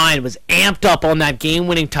Matt Ryan was amped up on that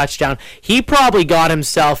game-winning touchdown. He probably got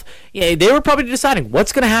himself... they were probably deciding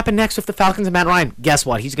what's going to happen next with the Falcons and Matt Ryan. Guess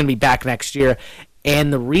what? He's going to be back next year,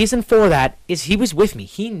 and the reason for that is he was with me.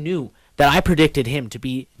 He knew that I predicted him to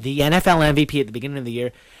be the NFL MVP at the beginning of the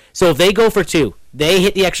year. So if they go for 2, they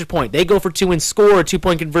hit the extra point, they go for 2 and score a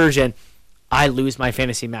 2-point conversion, I lose my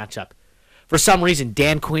fantasy matchup. For some reason,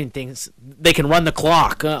 Dan Quinn thinks they can run the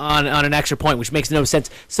clock on an extra point, which makes no sense.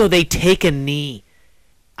 So they take a knee.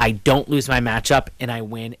 I don't lose my matchup, and I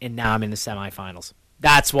win, and now I'm in the semifinals.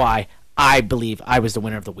 That's why I believe I was the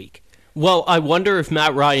winner of the week. Well, I wonder if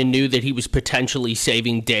Matt Ryan knew that he was potentially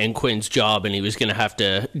saving Dan Quinn's job, and he was going to have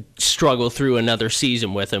to struggle through another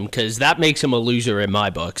season with him, because that makes him a loser in my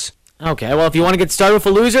books. Okay, well, if you want to get started with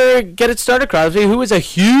a loser, get it started, Crosby. Who was a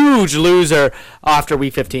huge loser after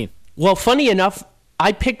Week 15? Well, funny enough,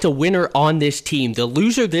 I picked a winner on this team. The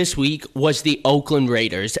loser this week was the Oakland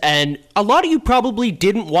Raiders. And a lot of you probably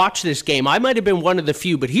didn't watch this game. I might have been one of the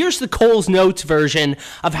few, but here's the Cole's Notes version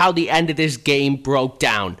of how the end of this game broke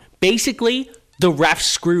down. Basically, the refs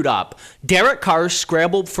screwed up. Derek Carr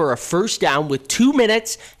scrambled for a first down with 2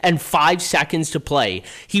 minutes and 5 seconds to play.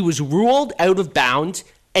 He was ruled out of bounds,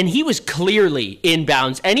 and he was clearly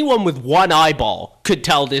inbounds. Anyone with one eyeball could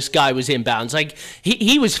tell this guy was inbounds. Like,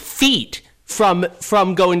 he was feet from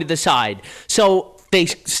going to the side. So they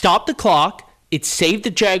stopped the clock. It saved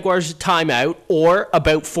the Jaguars a timeout, or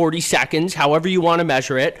about 40 seconds, however you want to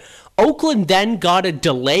measure it. Oakland then got a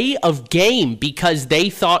delay of game because they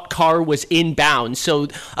thought Carr was inbounds. So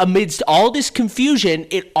amidst all this confusion,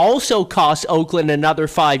 it also cost Oakland another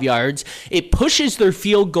 5 yards. It pushes their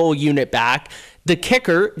field goal unit back. The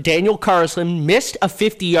kicker, Daniel Carlson, missed a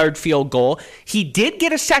 50-yard field goal. He did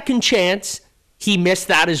get a second chance. He missed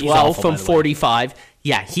that as well from 45.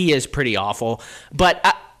 Yeah, he is pretty awful. But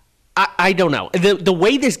I don't know. The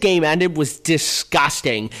way this game ended was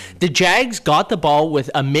disgusting. The Jags got the ball with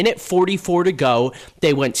 1:44 to go.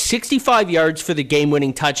 They went 65 yards for the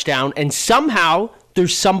game-winning touchdown, and somehow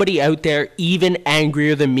there's somebody out there even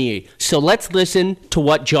angrier than me. So let's listen to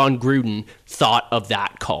what John Gruden thought of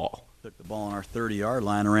that call. Took the ball on our 30-yard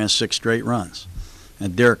line and ran 6 straight runs.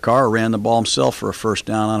 And Derek Carr ran the ball himself for a first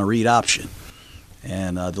down on a read option.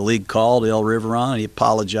 And the league called El Riveron, and he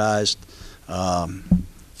apologized.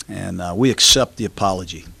 And we accept the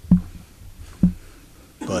apology.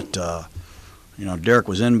 But, Derek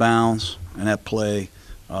was inbounds, and that play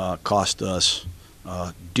cost us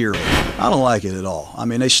dearly. I don't like it at all. I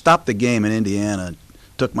mean, they stopped the game in Indiana and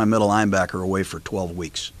took my middle linebacker away for 12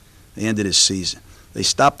 weeks. They ended his season. They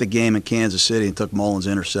stopped the game in Kansas City and took Mullins'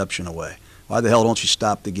 interception away. Why the hell don't you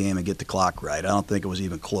stop the game and get the clock right? I don't think it was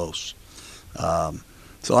even close.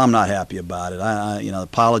 So I'm not happy about it.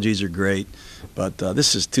 Apologies are great, but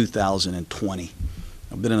this is 2020.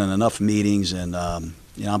 I've been in enough meetings, and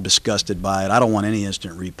I'm disgusted by it. I don't want any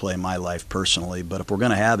instant replay in my life personally, but if we're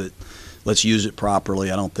going to have it, let's use it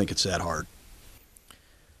properly. I don't think it's that hard.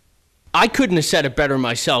 I couldn't have said it better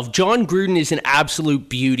myself. John Gruden is an absolute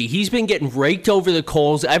beauty. He's been getting raked over the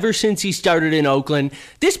coals ever since he started in Oakland.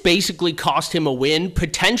 This basically cost him a win,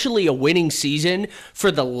 potentially a winning season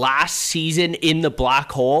for the last season in the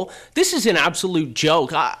black hole. This is an absolute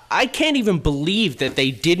joke. I can't even believe that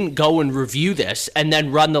they didn't go and review this and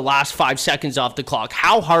then run the last 5 seconds off the clock.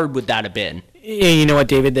 How hard would that have been? Yeah, you know what,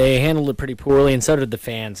 David? They handled it pretty poorly, and so did the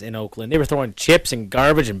fans in Oakland. They were throwing chips and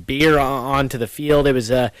garbage and beer onto the field. It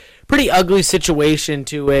was a pretty ugly situation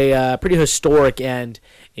to a pretty historic end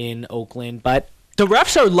in Oakland. But The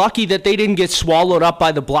refs are lucky that they didn't get swallowed up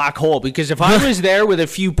by the black hole, because if I was there with a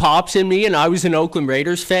few pops in me and I was an Oakland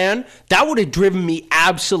Raiders fan, that would have driven me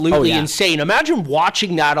absolutely insane. Imagine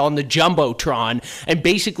watching that on the Jumbotron and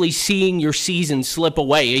basically seeing your season slip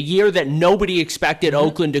away. A year that nobody expected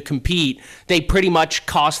Oakland to compete, they pretty much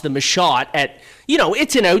cost them a shot at,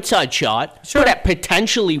 it's an outside shot, but at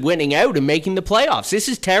potentially winning out and making the playoffs. This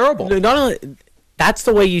is terrible. Not only, that's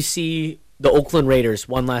the way you see the Oakland Raiders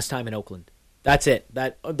one last time in Oakland. That's it.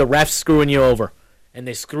 That the refs screwing you over. And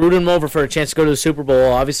they screwed him over for a chance to go to the Super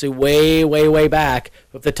Bowl, obviously way, way, way back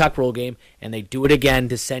with the Tuck Rule game. And they do it again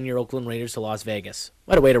to send your Oakland Raiders to Las Vegas.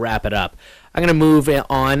 What a way to wrap it up. I'm going to move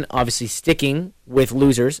on, obviously sticking with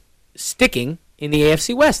losers, sticking in the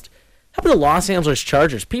AFC West. How about the Los Angeles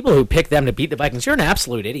Chargers? People who pick them to beat the Vikings, you're an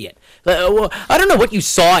absolute idiot. I don't know what you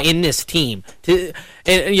saw in this team.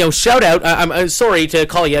 Shout out, I'm sorry to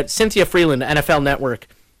call you out, Cynthia Freeland, NFL Network.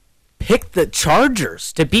 Picked the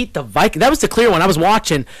Chargers to beat the Vikings. That was the clear one. I was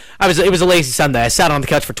watching. It was a lazy Sunday. I sat on the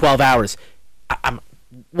couch for 12 hours.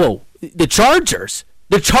 The Chargers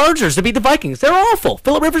to beat the Vikings. They're awful.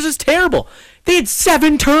 Phillip Rivers is terrible. They had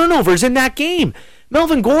 7 turnovers in that game.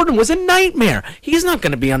 Melvin Gordon was a nightmare. He's not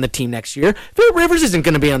going to be on the team next year. Phillip Rivers isn't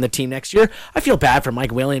going to be on the team next year. I feel bad for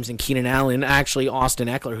Mike Williams and Keenan Allen, actually Austin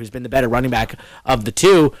Eckler, who's been the better running back of the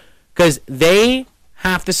two, because they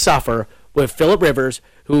have to suffer with Phillip Rivers,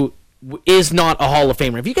 who is not a Hall of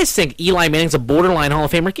Famer. If you guys think Eli Manning's a borderline Hall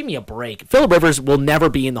of Famer, give me a break. Phillip Rivers will never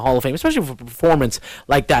be in the Hall of Fame, especially for a performance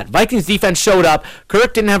like that. Vikings defense showed up.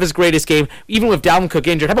 Kirk didn't have his greatest game, even with Dalvin Cook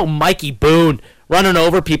injured. How about Mikey Boone running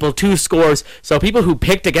over people, 2 scores? So people who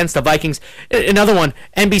picked against the Vikings. Another one,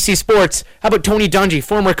 NBC Sports. How about Tony Dungy,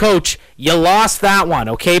 former coach? You lost that one,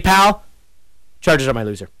 okay, pal? Chargers are my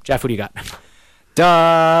loser. Jeff, who do you got?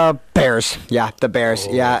 The Bears. Yeah, the Bears.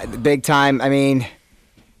 Oh. Yeah, big time. I mean,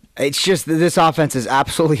 it's just this offense is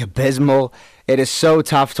absolutely abysmal. It is so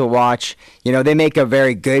tough to watch. They make a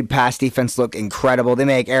very good pass defense look incredible. They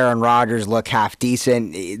make Aaron Rodgers look half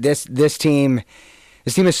decent. This team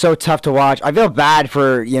is so tough to watch. I feel bad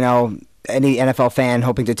for, any NFL fan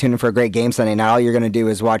hoping to tune in for a great game Sunday night. All you're going to do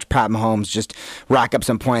is watch Pat Mahomes just rack up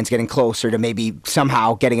some points, getting closer to maybe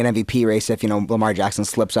somehow getting an MVP race if, Lamar Jackson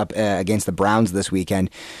slips up against the Browns this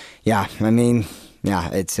weekend. Yeah, I mean,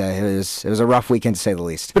 yeah, it was a rough weekend to say the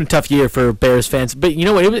least. It's been a tough year for Bears fans. But you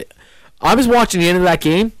know what? I was watching the end of that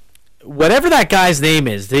game. Whatever that guy's name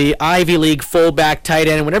is, the Ivy League fullback, tight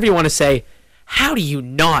end, whatever you want to say, how do you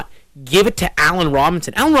not give it to Allen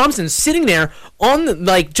Robinson? Allen Robinson's sitting there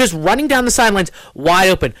just running down the sidelines, wide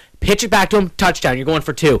open. Pitch it back to him, touchdown. You're going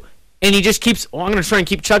for 2. And he just keeps, I'm going to try and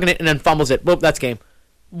keep chugging it, and then fumbles it. Boom, that's game.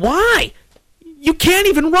 Why? You can't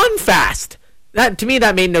even run fast. To me,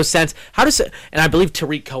 that made no sense. And I believe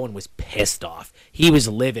Tariq Cohen was pissed off. He was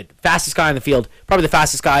livid. Fastest guy on the field, probably the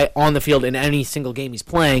fastest guy on the field in any single game he's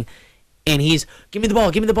playing. And he's, give me the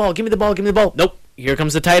ball, give me the ball, give me the ball, give me the ball. Nope. Here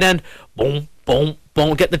comes the tight end. Boom, boom,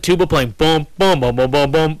 boom. Get the tuba playing. Boom, boom, boom, boom,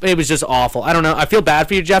 boom, boom. It was just awful. I don't know. I feel bad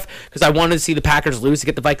for you, Jeff, because I wanted to see the Packers lose to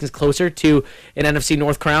get the Vikings closer to an NFC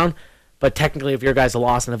North crown. But technically, if your guys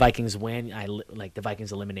lost and the Vikings win, the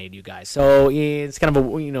Vikings eliminated you guys. So it's kind of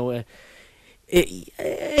a,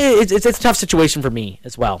 it's a tough situation for me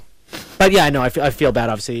as well. But yeah, I know I feel bad.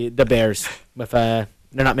 Obviously, the Bears with they're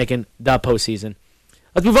not making the postseason.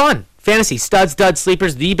 Let's move on. Fantasy studs, duds,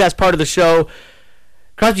 sleepers. The best part of the show.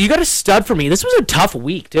 Crosby, you got a stud for me. This was a tough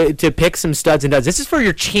week to pick some studs and duds. This is for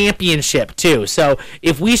your championship too. So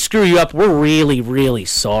if we screw you up, we're really, really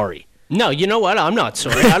sorry. No, you know what? I'm not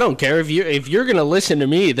sorry. I don't care. If you're going to listen to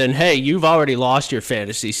me, then, hey, you've already lost your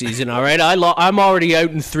fantasy season, all right? I'm already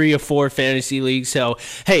out in 3 or 4 fantasy leagues, so,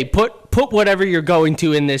 hey, put whatever you're going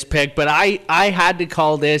to in this pick, but I had to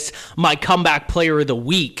call this my comeback player of the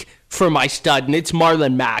week for my stud, and it's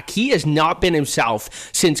Marlon Mack. He has not been himself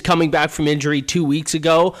since coming back from injury 2 weeks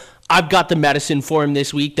ago. I've got the medicine for him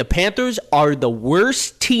this week. The Panthers are the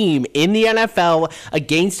worst team in the NFL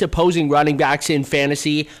against opposing running backs in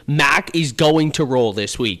fantasy. Mack is going to roll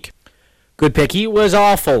this week. Good pick. He was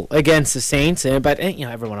awful against the Saints, but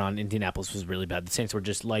everyone on Indianapolis was really bad. The Saints were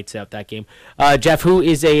just lights out that game. Jeff, who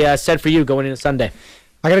is a stud for you going into Sunday?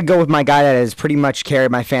 I got to go with my guy that has pretty much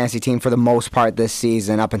carried my fantasy team for the most part this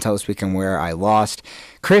season up until this weekend where I lost.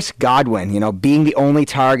 Chris Godwin, being the only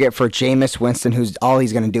target for Jameis Winston, who's all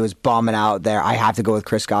he's going to do is bomb it out there. I have to go with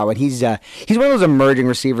Chris Godwin. He's one of those emerging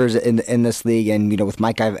receivers in this league, and with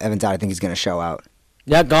Mike Evans out, I think he's going to show out.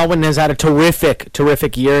 Yeah, Godwin has had a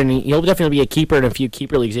terrific year, and he'll definitely be a keeper in a few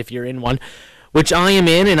keeper leagues if you're in one, which I am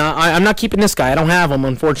in, and I'm not keeping this guy. I don't have him,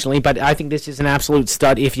 unfortunately, but I think this is an absolute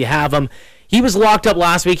stud if you have him. He was locked up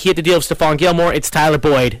last week. He had to deal with Stephon Gilmore. It's Tyler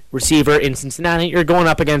Boyd, receiver in Cincinnati. You're going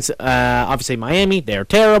up against, obviously, Miami. They're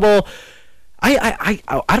terrible. I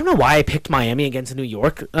don't know why I picked Miami against New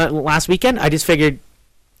York last weekend. I just figured,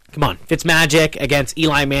 come on, Fitzmagic against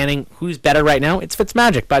Eli Manning. Who's better right now? It's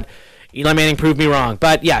Fitzmagic, but Eli Manning proved me wrong.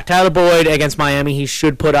 But yeah, Tyler Boyd against Miami, he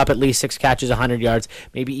should put up at least 6 catches, 100 yards,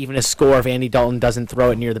 maybe even a score if Andy Dalton doesn't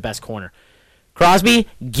throw it near the best corner. Crosby,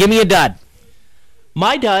 give me a dud.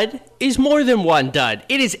 My dud is more than one dud.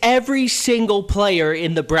 It is every single player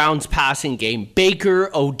in the Browns passing game. Baker,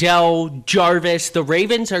 Odell, Jarvis. The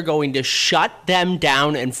Ravens are going to shut them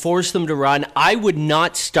down and force them to run. I would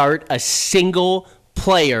not start a single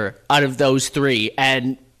player out of those 3.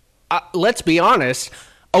 And let's be honest,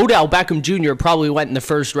 Odell Beckham Jr. probably went in the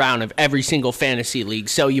first round of every single fantasy league.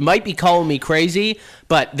 So you might be calling me crazy,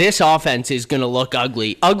 but this offense is going to look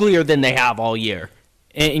ugly. Uglier than they have all year.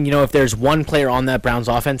 And, if there's one player on that Browns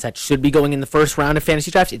offense that should be going in the first round of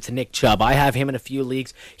fantasy drafts, it's Nick Chubb. I have him in a few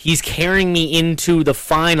leagues. He's carrying me into the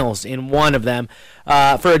finals in one of them.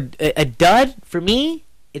 For a dud, for me,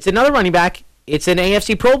 it's another running back. It's an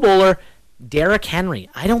AFC Pro Bowler, Derrick Henry.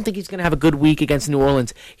 I don't think he's going to have a good week against New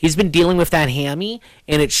Orleans. He's been dealing with that hammy,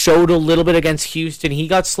 and it showed a little bit against Houston. He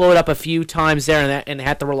got slowed up a few times there and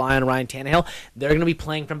had to rely on Ryan Tannehill. They're going to be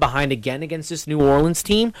playing from behind again against this New Orleans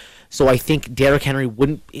team, so I think Derrick Henry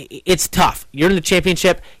wouldn't. It's tough. You're in the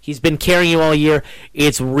championship. He's been carrying you all year.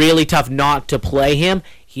 It's really tough not to play him.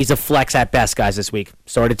 He's a flex at best, guys, this week.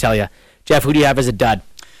 Sorry to tell you. Jeff, who do you have as a dud?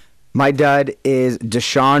 My dud is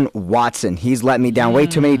Deshaun Watson. He's let me down way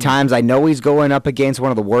too many times. I know he's going up against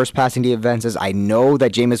one of the worst passing defenses. I know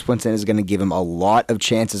that Jameis Winston is going to give him a lot of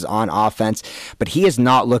chances on offense, but he has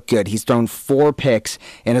not looked good. He's thrown 4 picks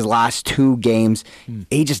in his last 2 games.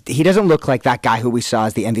 He doesn't look like that guy who we saw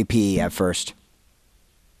as the MVP at first.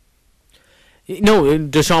 No,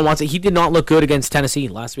 Deshaun Watson, he did not look good against Tennessee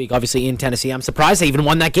last week, obviously in Tennessee. I'm surprised they even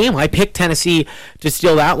won that game. I picked Tennessee to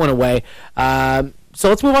steal that one away. So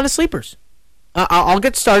let's move on to sleepers. I'll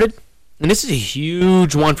get started. And this is a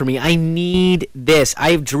huge one for me. I need this.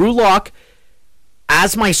 I have Drew Lock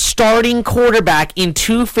as my starting quarterback in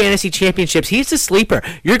 2 fantasy championships. He's a sleeper.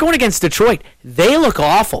 You're going against Detroit. They look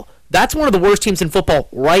awful. That's one of the worst teams in football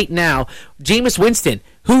right now. Jameis Winston,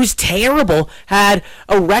 who's terrible, had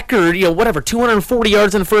a record, 240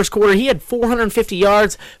 yards in the first quarter. He had 450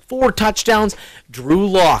 yards, 4 touchdowns. Drew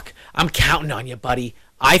Lock, I'm counting on you, buddy.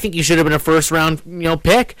 I think you should have been a first-round,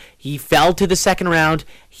 pick. He fell to the second round.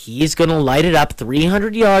 He's going to light it up.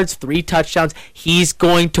 300 yards, 3 touchdowns. He's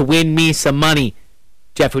going to win me some money.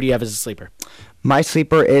 Jeff, who do you have as a sleeper? My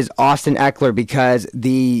sleeper is Austin Eckler because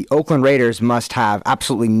the Oakland Raiders must have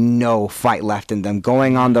absolutely no fight left in them.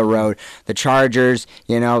 Going on the road, the Chargers,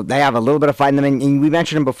 they have a little bit of fight in them. And we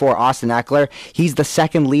mentioned him before, Austin Eckler. He's the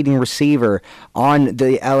second leading receiver on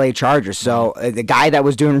the LA Chargers. So the guy that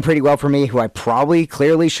was doing pretty well for me, who I probably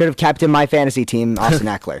clearly should have kept in my fantasy team, Austin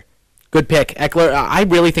Eckler. Good pick. Eckler, I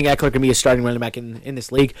really think Eckler can be a starting running back in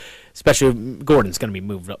this league, especially if Gordon's going to be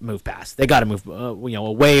moved past. They got to move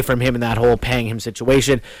away from him in that whole paying him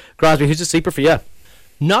situation. Crosby, who's a sleeper for you?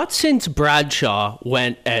 Not since Bradshaw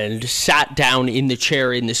went and sat down in the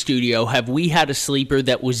chair in the studio have we had a sleeper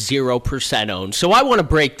that was 0% owned. So I want to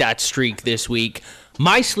break that streak this week.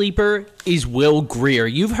 My sleeper is Will Grier.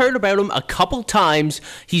 You've heard about him a couple times.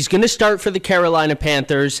 He's going to start for the Carolina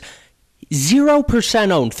Panthers.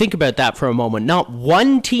 0% owned. Think about that for a moment. Not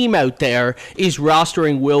one team out there is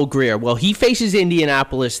rostering Will Grier. Well, he faces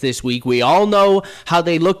Indianapolis this week. We all know how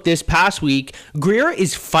they looked this past week. Grier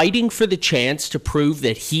is fighting for the chance to prove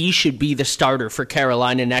that he should be the starter for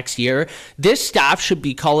Carolina next year. This staff should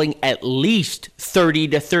be calling at least 30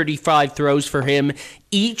 to 35 throws for him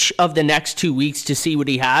each of the next 2 weeks to see what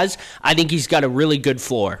he has. I think he's got a really good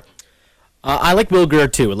floor. I like Will Grier,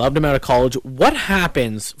 too. I loved him out of college. What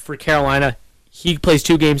happens for Carolina? He plays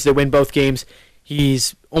 2 games. They win both games.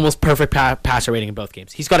 He's almost perfect passer rating in both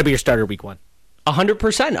games. He's got to be your starter week 1.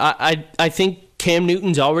 100%. I think Cam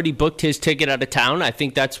Newton's already booked his ticket out of town. I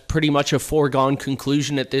think that's pretty much a foregone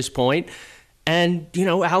conclusion at this point. And,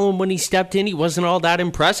 Allen, when he stepped in, he wasn't all that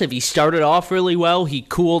impressive. He started off really well. He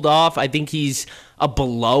cooled off. I think he's a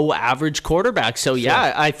below-average quarterback. So,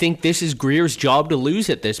 yeah, I think this is Grier's job to lose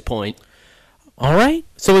at this point. All right,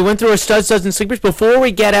 so we went through our studs, and sleepers. Before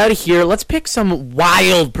we get out of here, let's pick some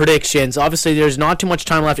wild predictions. Obviously, there's not too much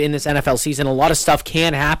time left in this NFL season. A lot of stuff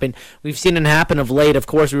can happen. We've seen it happen of late. Of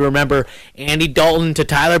course, we remember Andy Dalton to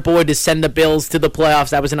Tyler Boyd to send the Bills to the playoffs.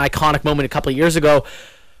 That was an iconic moment a couple of years ago.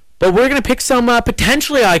 But we're going to pick some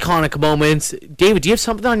potentially iconic moments. David, do you have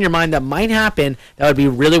something on your mind that might happen that would be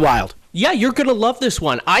really wild? Yeah, you're going to love this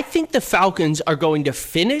one. I think the Falcons are going to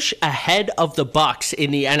finish ahead of the Bucs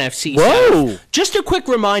in the NFC South. Just a quick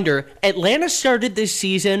reminder, Atlanta started this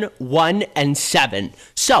season 1-7.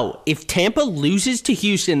 So, if Tampa loses to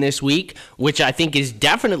Houston this week, which I think is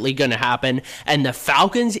definitely going to happen, and the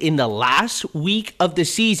Falcons in the last week of the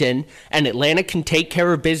season, and Atlanta can take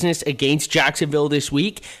care of business against Jacksonville this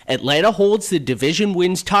week, Atlanta holds the division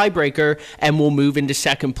wins tiebreaker and will move into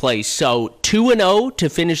second place. So, 2-0 to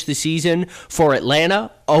finish the season for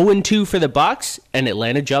Atlanta, 0-2 for the Bucs, and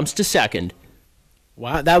Atlanta jumps to second.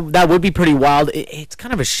 Wow, that would be pretty wild. It's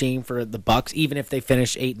kind of a shame for the Bucs, even if they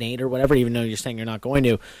finish 8-8 or whatever, even though you're saying you're not going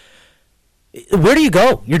to. Where do you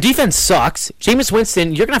go? Your defense sucks. Jameis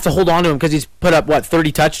Winston, you're going to have to hold on to him because he's put up,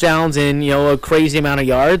 30 touchdowns and, a crazy amount of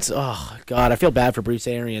yards. Oh, God, I feel bad for Bruce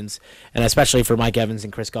Arians, and especially for Mike Evans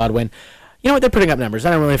and Chris Godwin. You know what? They're putting up numbers. I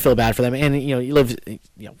don't really feel bad for them. And, you live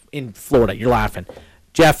in Florida. You're laughing.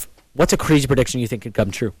 Jeff, what's a crazy prediction you think could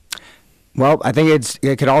come true? Well, I think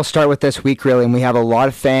it could all start with this week, really, and we have a lot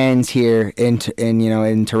of fans here in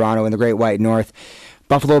Toronto, in the Great White North.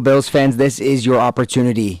 Buffalo Bills fans, this is your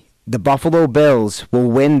opportunity. The Buffalo Bills will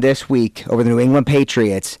win this week over the New England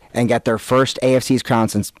Patriots and get their first AFC's crown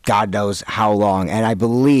since God knows how long. And I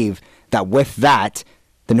believe that with that,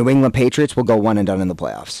 the New England Patriots will go 1-done in the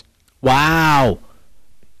playoffs. Wow.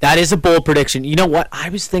 That is a bold prediction. You know what? I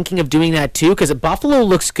was thinking of doing that too because Buffalo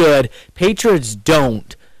looks good. Patriots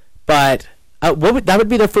don't. But that would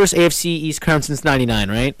be their first AFC East crown since '99,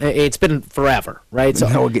 right? It's been forever, right? So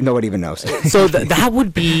no one even knows. So that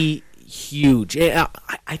would be huge.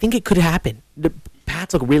 I think it could happen. The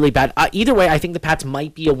Pats look really bad. Either way, I think the Pats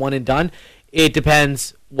might be a 1-done. It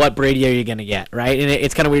depends what Brady are you going to get, right? And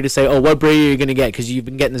it's kind of weird to say, what Brady are you going to get? Because you've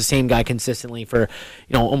been getting the same guy consistently for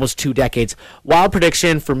almost 2 decades. Wild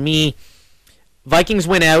prediction for me, Vikings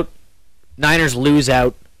win out, Niners lose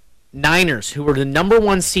out. Niners, who were the number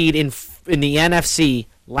 1 seed in the NFC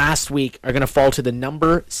last week, are going to fall to the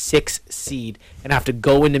number 6 seed and have to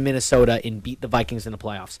go into Minnesota and beat the Vikings in the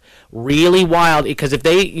playoffs. Really wild, because if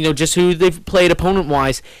they, just who they've played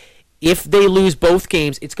opponent-wise, if they lose both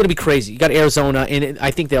games, it's going to be crazy. You got Arizona, and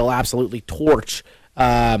I think they'll absolutely torch.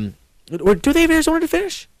 Or do they have Arizona to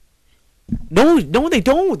finish? No, they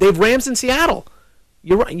don't. They have Rams in Seattle.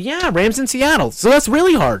 You're right. Yeah, Rams in Seattle. So that's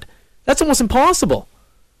really hard. That's almost impossible.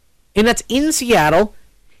 And that's in Seattle,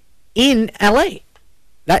 in LA.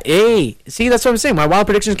 See, that's what I'm saying. My wild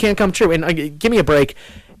predictions can't come true. And give me a break.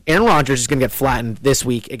 Aaron Rodgers is going to get flattened this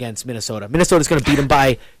week against Minnesota. Minnesota's going to beat him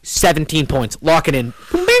by 17 points. Lock it in.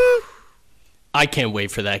 Boom, bing. I can't wait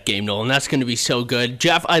for that game, Nolan. That's going to be so good.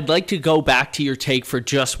 Jeff, I'd like to go back to your take for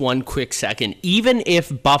just one quick second. Even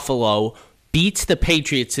if Buffalo beats the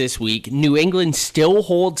Patriots this week, New England still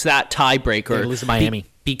holds that tiebreaker. They lose to Miami.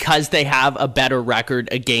 Because they have a better record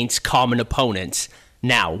against common opponents.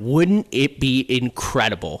 Now, wouldn't it be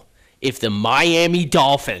incredible if the Miami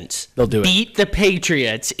Dolphins beat the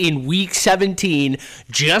Patriots in Week 17,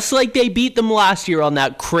 just like they beat them last year on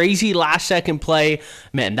that crazy last-second play?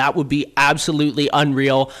 Man, that would be absolutely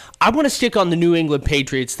unreal. I want to stick on the New England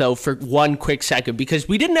Patriots, though, for one quick second, because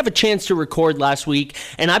we didn't have a chance to record last week,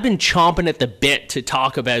 and I've been chomping at the bit to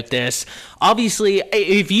talk about this. Obviously,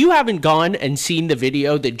 if you haven't gone and seen the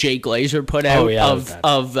video that Jay Glazer put out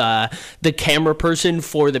of the camera person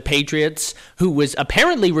for the Patriots, who was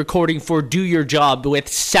apparently recording for Do Your Job with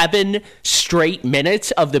 7 straight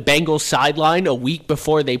minutes of the Bengals sideline a week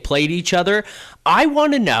before they played each other, I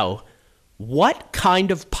want to know, what kind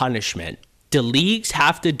of punishment do leagues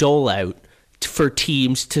have to dole out for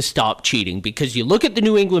teams to stop cheating? Because you look at the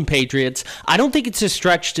New England Patriots, I don't think it's a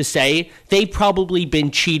stretch to say they've probably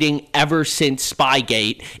been cheating ever since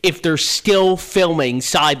Spygate if they're still filming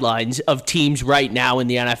sidelines of teams right now in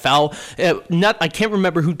the NFL. I can't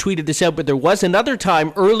remember who tweeted this out, but there was another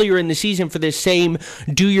time earlier in the season for this same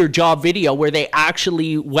Do Your Job video where they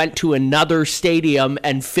actually went to another stadium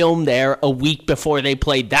and filmed there a week before they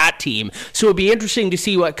played that team. So it'd be interesting to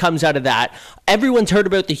see what comes out of that. Everyone's heard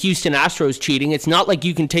about the Houston Astros cheating. It's not like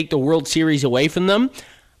you can take the World Series away from them.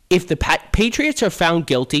 If the Patriots are found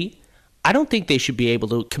guilty, I don't think they should be able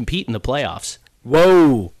to compete in the playoffs.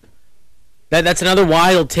 Whoa. That's another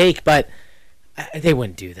wild take, but they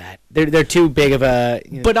wouldn't do that. They're too big of a...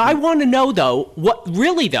 But I want to know, though, what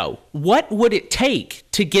would it take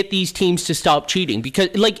to get these teams to stop cheating? Because,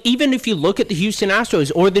 even if you look at the Houston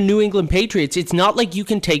Astros or the New England Patriots, it's not like you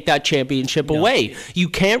can take that championship away. You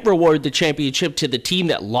can't reward the championship to the team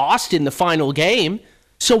that lost in the final game.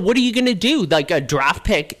 So what are you going to do? Like a draft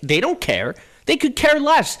pick, they don't care. They could care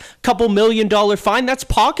less. $2 million fine, that's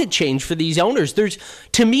pocket change for these owners.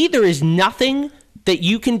 To me, there is nothing that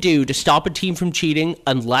you can do to stop a team from cheating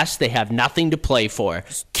unless they have nothing to play for.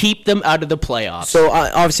 Keep them out of the playoffs. So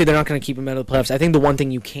obviously they're not going to keep them out of the playoffs. I think the one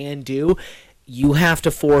thing you can do, you have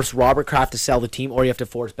to force Robert Kraft to sell the team, or you have to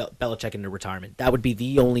force Belichick into retirement. That would be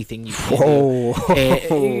the only thing you can do.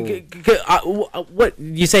 What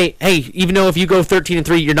you say? Hey, even though if you go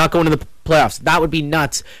 13-3, you're not going to the playoffs. That would be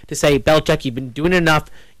nuts to say, Belichick, you've been doing enough.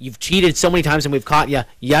 You've cheated so many times, and we've caught you.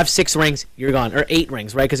 You have 6 rings. You're gone, or 8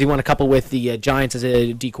 rings, right? Because he won a couple with the Giants as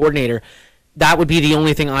a D coordinator. That would be the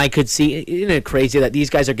only thing I could see. Isn't it crazy that these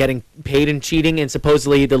guys are getting paid in cheating, and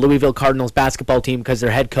supposedly the Louisville Cardinals basketball team, because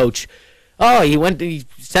their head coach, he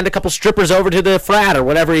sent a couple strippers over to the frat or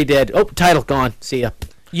whatever he did. Oh, title gone. See ya.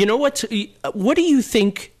 You know what do you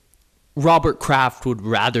think Robert Kraft would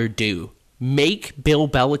rather do? Make Bill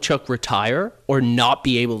Belichick retire or not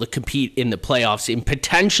be able to compete in the playoffs in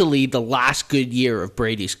potentially the last good year of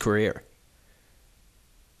Brady's career?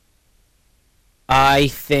 I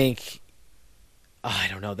think... I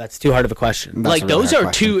don't know. That's too hard of a question. Like, those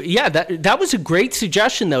are two... Yeah, that was a great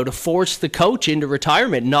suggestion, though, to force the coach into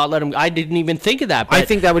retirement and not let him... I didn't even think of that. But I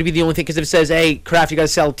think that would be the only thing, because if it says, hey, Kraft, you got to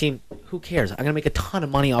sell the team, who cares? I'm going to make a ton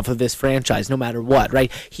of money off of this franchise no matter what,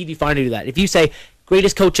 right? He'd be fine to do that. If you say,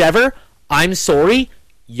 greatest coach ever, I'm sorry,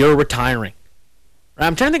 you're retiring. Right?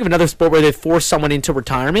 I'm trying to think of another sport where they force someone into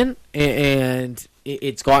retirement, and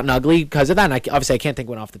it's gotten ugly because of that. And obviously, I can't think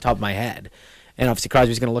one off the top of my head. And obviously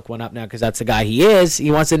Crosby's going to look one up now because that's the guy he is. He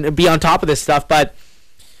wants to be on top of this stuff, but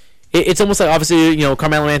it's almost like, obviously,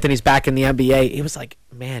 Carmelo Anthony's back in the NBA. It was like,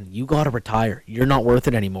 man, you got to retire. You're not worth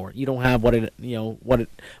it anymore. You don't have what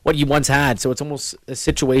you once had. So it's almost a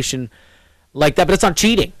situation like that, but it's not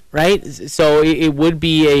cheating, right? So it would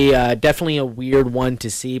be definitely a weird one to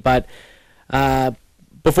see. But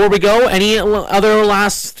before we go, any other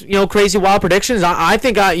last crazy wild predictions? I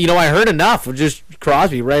think I heard enough of just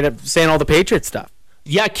Crosby right up saying all the Patriots stuff.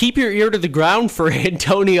 Yeah, keep your ear to the ground for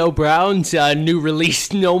Antonio Brown's new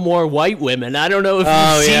release, No More White Women. I don't know if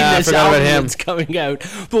you've seen this album that's coming out,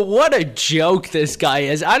 but what a joke this guy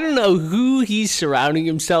is. I don't know who he's surrounding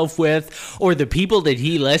himself with or the people that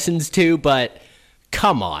he listens to, but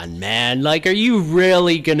come on, man. Like, are you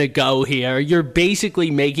really going to go here? You're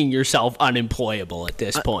basically making yourself unemployable at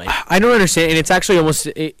this point. I don't understand, and it's actually almost,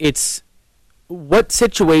 it's what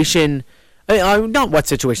situation... not what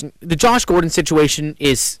situation. The Josh Gordon situation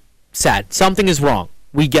is sad. Something is wrong.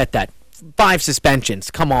 We get that. 5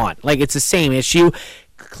 suspensions. Come on. Like, it's the same issue.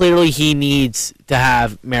 Clearly, he needs to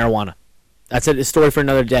have marijuana. That's a story for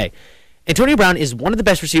another day. Antonio Brown is one of the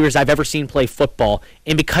best receivers I've ever seen play football,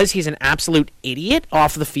 and because he's an absolute idiot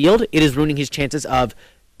off the field, it is ruining his chances of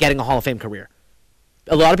getting a Hall of Fame career.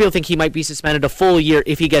 A lot of people think he might be suspended a full year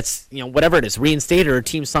if he gets, whatever it is, reinstated or a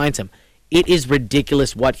team signs him. It is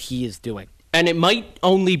ridiculous what he is doing. And it might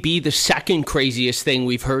only be the second craziest thing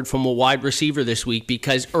we've heard from a wide receiver this week,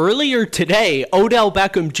 because earlier today, Odell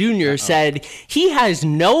Beckham Jr. said he has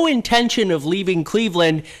no intention of leaving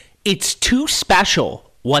Cleveland. It's too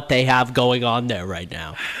special what they have going on there right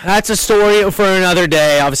now. That's a story for another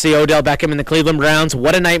day. Obviously, Odell Beckham and the Cleveland Browns.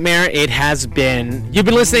 What a nightmare it has been. You've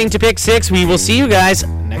been listening to Pick 6. We will see you guys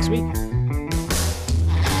next week.